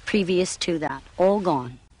previous to that. All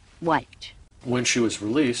gone. Wiped. When she was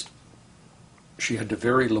released, she had to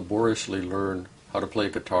very laboriously learn how to play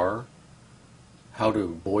guitar, how to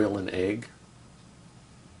boil an egg,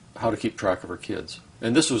 how to keep track of her kids.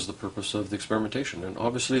 And this was the purpose of the experimentation. And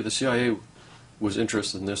obviously the CIA was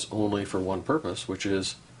interested in this only for one purpose, which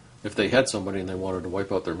is if they had somebody and they wanted to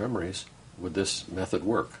wipe out their memories, would this method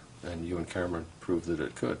work? And you and Cameron proved that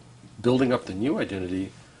it could. Building up the new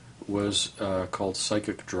identity was called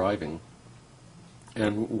psychic driving.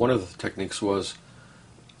 And one of the techniques was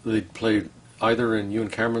they played either in you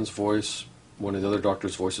and Cameron's voice, one of the other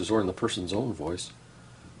doctor's voices, or in the person's own voice.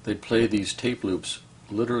 They'd play these tape loops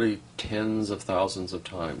literally tens of thousands of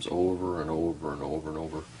times over and over and over and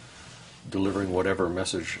over, delivering whatever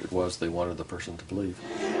message it was they wanted the person to believe.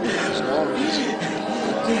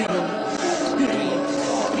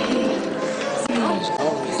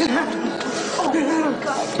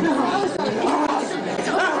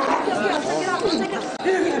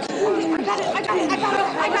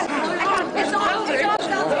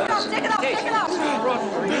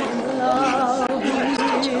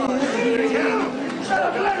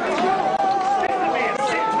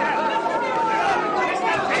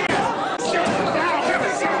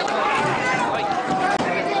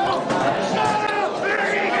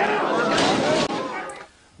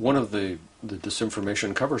 One of the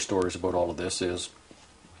disinformation cover stories about all of this is,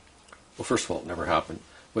 well, first of all, it never happened.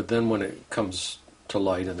 But then when it comes to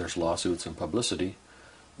light and there's lawsuits and publicity,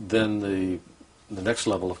 then the next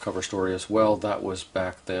level of cover story is, well, that was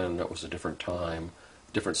back then, that was a different time,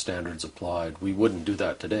 different standards applied. We wouldn't do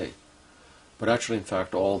that today. But actually, in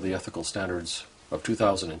fact, all the ethical standards of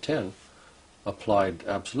 2010 applied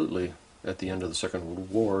absolutely at the end of the Second World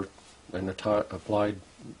War and applied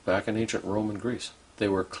back in ancient Rome and Greece. They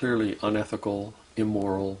were clearly unethical,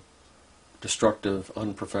 immoral, destructive,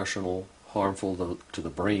 unprofessional, harmful to the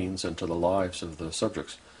brains and to the lives of the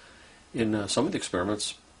subjects. In some of the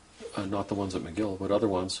experiments, not the ones at McGill, but other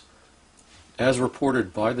ones, as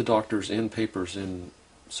reported by the doctors in papers in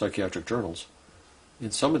psychiatric journals, in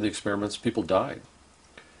some of the experiments, people died.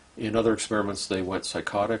 In other experiments, they went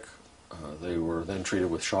psychotic. They were then treated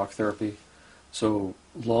with shock therapy. So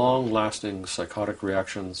long-lasting psychotic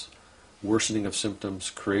reactions, worsening of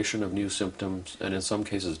symptoms, creation of new symptoms, and in some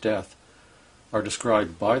cases death, are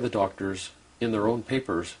described by the doctors in their own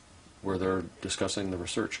papers where they're discussing the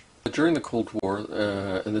research. During the Cold War,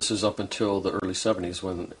 and this is up until the early 70s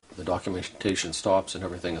when the documentation stops and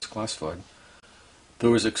everything is classified,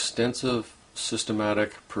 there was extensive,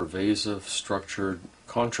 systematic, pervasive, structured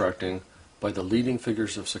contracting by the leading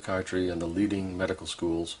figures of psychiatry and the leading medical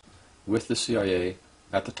schools with the CIA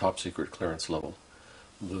at the top secret clearance level.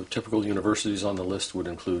 The typical universities on the list would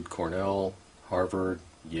include Cornell, Harvard,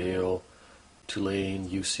 Yale, Tulane,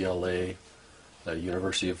 UCLA,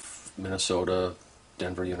 University of Minnesota,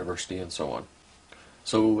 Denver University, and so on.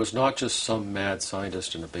 So it was not just some mad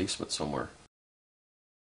scientist in a basement somewhere.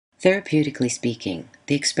 Therapeutically speaking,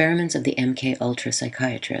 the experiments of the MK-Ultra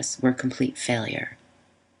psychiatrists were a complete failure.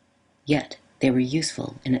 Yet, they were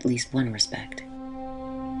useful in at least one respect.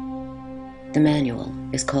 The manual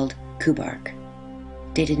is called Kubark.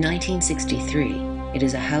 Dated 1963, it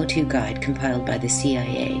is a how-to guide compiled by the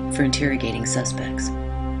CIA for interrogating suspects.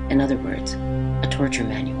 In other words, a torture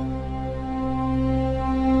manual.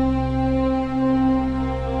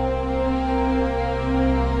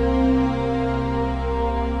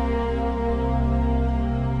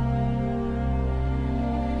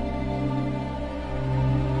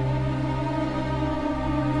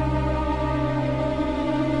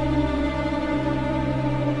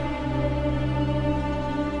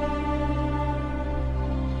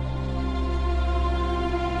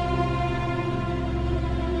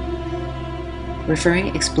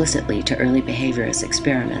 Referring explicitly to early behaviorist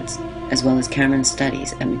experiments, as well as Cameron's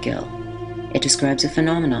studies at McGill, it describes a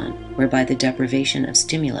phenomenon whereby the deprivation of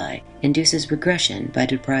stimuli induces regression by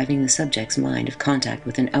depriving the subject's mind of contact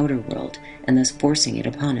with an outer world and thus forcing it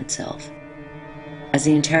upon itself. As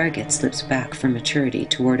the interrogate slips back from maturity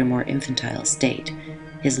toward a more infantile state,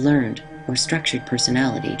 his learned or structured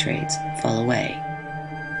personality traits fall away.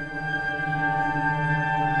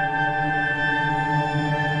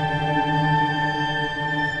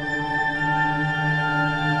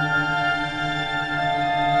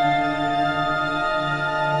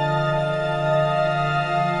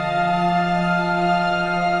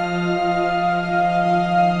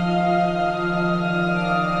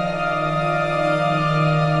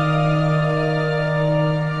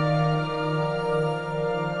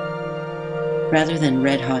 Rather than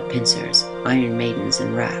red-hot pincers, iron maidens,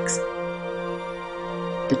 and racks,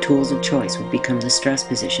 the tools of choice would become the stress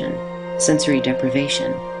position, sensory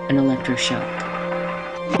deprivation, and electroshock.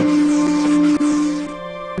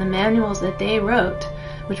 The manuals that they wrote,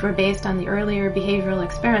 which were based on the earlier behavioral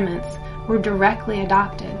experiments, were directly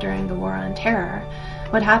adopted during the War on Terror.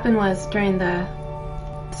 What happened was, during the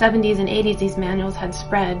 70s and 80s, these manuals had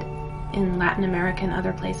spread in Latin America and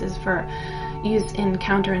other places for use in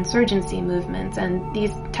counterinsurgency movements, and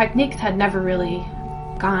these techniques had never really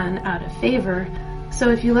gone out of favor. So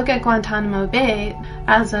if you look at Guantanamo Bay,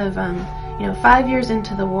 as of 5 years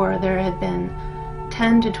into the war, there had been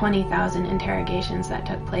 10 to 20,000 interrogations that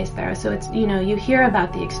took place there. So it's, you hear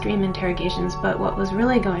about the extreme interrogations, but what was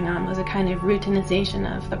really going on was a kind of routinization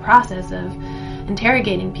of the process of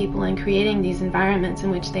interrogating people and creating these environments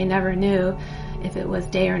in which they never knew if it was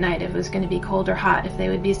day or night, if it was going to be cold or hot, if they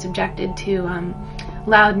would be subjected to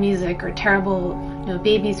loud music or terrible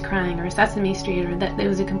babies crying or Sesame Street, or that it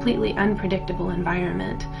was a completely unpredictable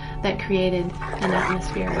environment that created an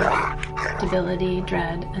atmosphere of stability,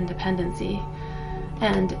 dread, and dependency.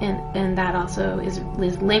 And that also is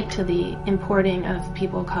linked to the importing of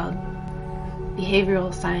people called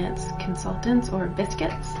behavioral science consultants, or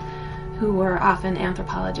biscuits, who were often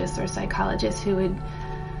anthropologists or psychologists who would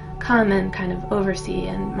come and kind of oversee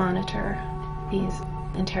and monitor these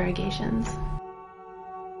interrogations.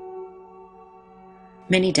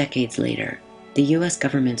 Many decades later, the U.S.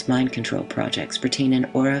 government's mind control projects retain an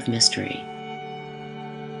aura of mystery.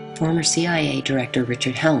 Former CIA Director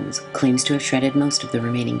Richard Helms claims to have shredded most of the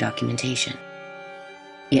remaining documentation.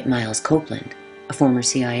 Yet Miles Copeland, a former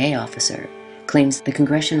CIA officer, claims the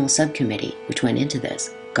congressional subcommittee which went into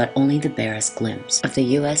this got only the barest glimpse of the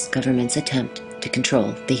U.S. government's attempt to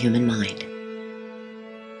control the human mind.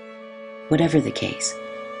 Whatever the case,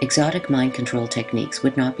 exotic mind control techniques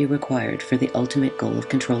would not be required for the ultimate goal of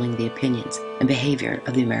controlling the opinions and behavior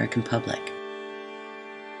of the American public.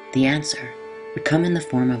 The answer would come in the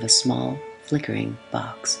form of a small, flickering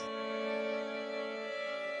box.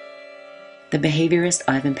 The behaviorist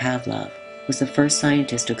Ivan Pavlov was the first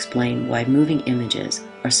scientist to explain why moving images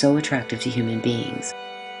are so attractive to human beings.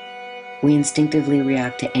 We instinctively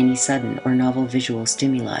react to any sudden or novel visual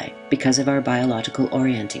stimuli because of our biological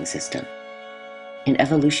orienting system. In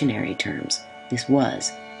evolutionary terms, this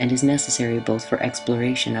was and is necessary both for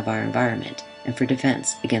exploration of our environment and for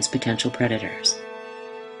defense against potential predators.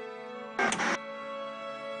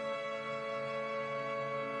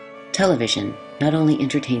 Television not only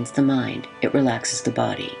entertains the mind, it relaxes the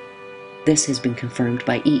body. This has been confirmed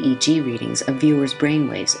by EEG readings of viewers'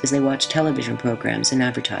 brainwaves as they watch television programs and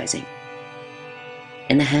advertising.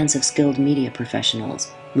 In the hands of skilled media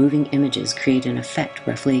professionals, moving images create an effect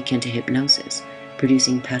roughly akin to hypnosis,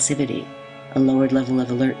 producing passivity, a lowered level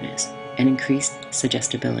of alertness, and increased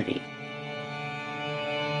suggestibility.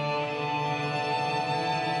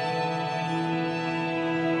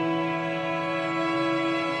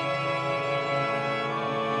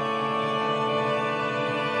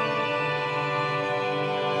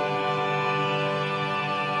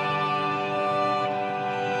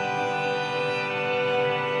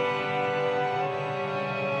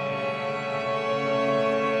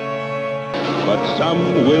 But some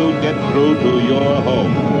will get through to your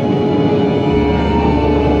home.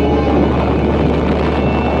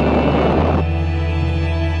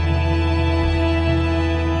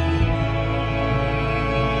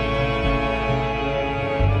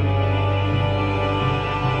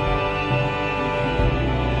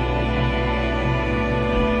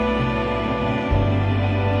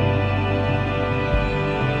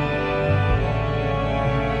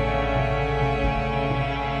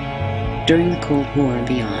 During the Cold War and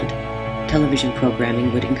beyond, television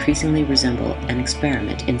programming would increasingly resemble an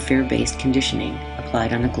experiment in fear-based conditioning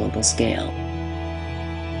applied on a global scale.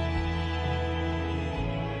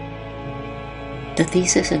 The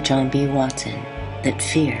thesis of John B. Watson, that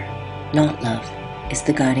fear, not love, is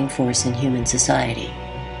the guiding force in human society,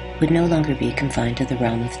 would no longer be confined to the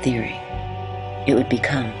realm of theory. It would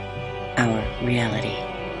become our reality.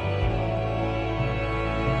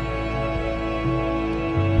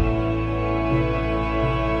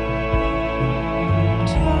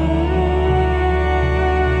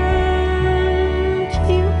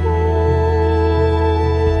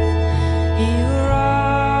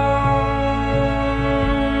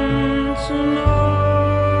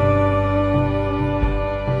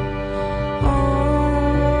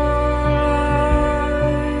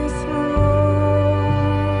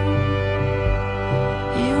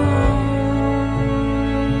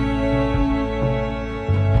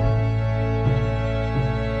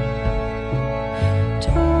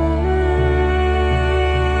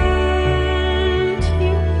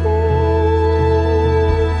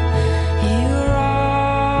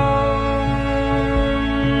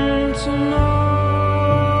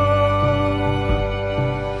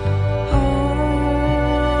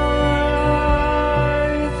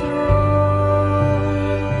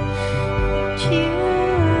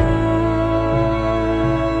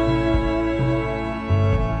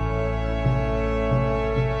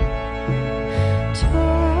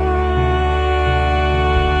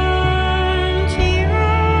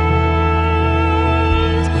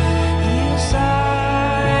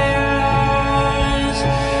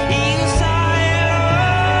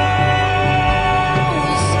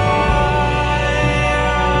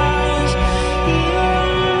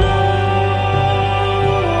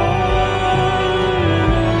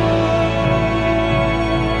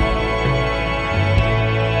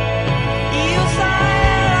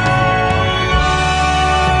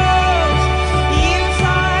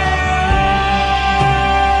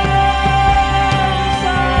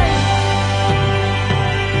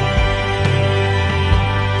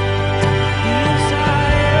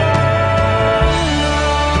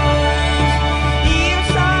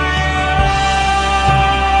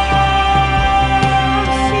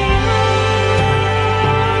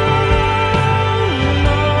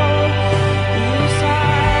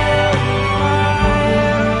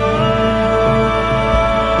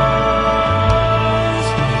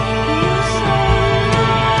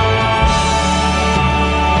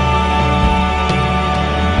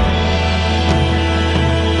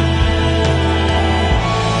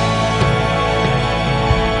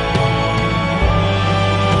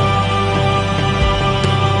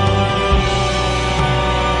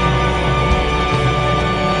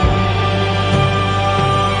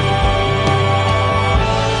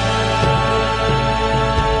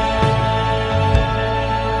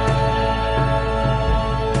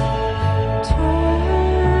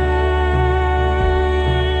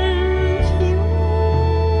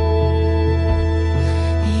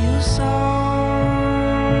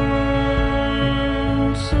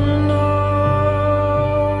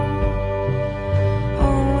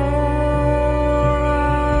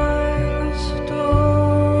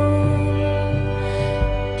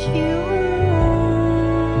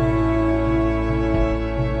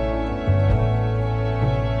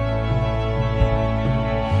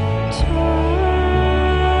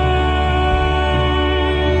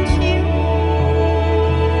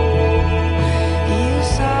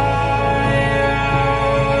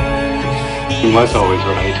 He was always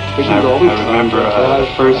right. I remember the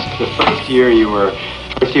first year you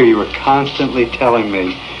were constantly telling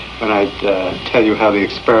me when I'd tell you how the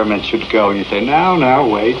experiment should go, and you'd say, now,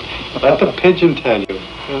 wait, let the pigeon tell you.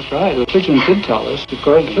 That's right. The pigeon did tell us,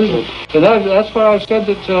 according to the pigeon. And that's why I've said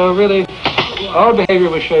that really our behavior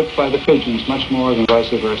was shaped by the pigeons much more than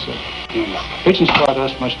vice versa. Pigeons taught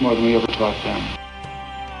us much more than we ever taught them.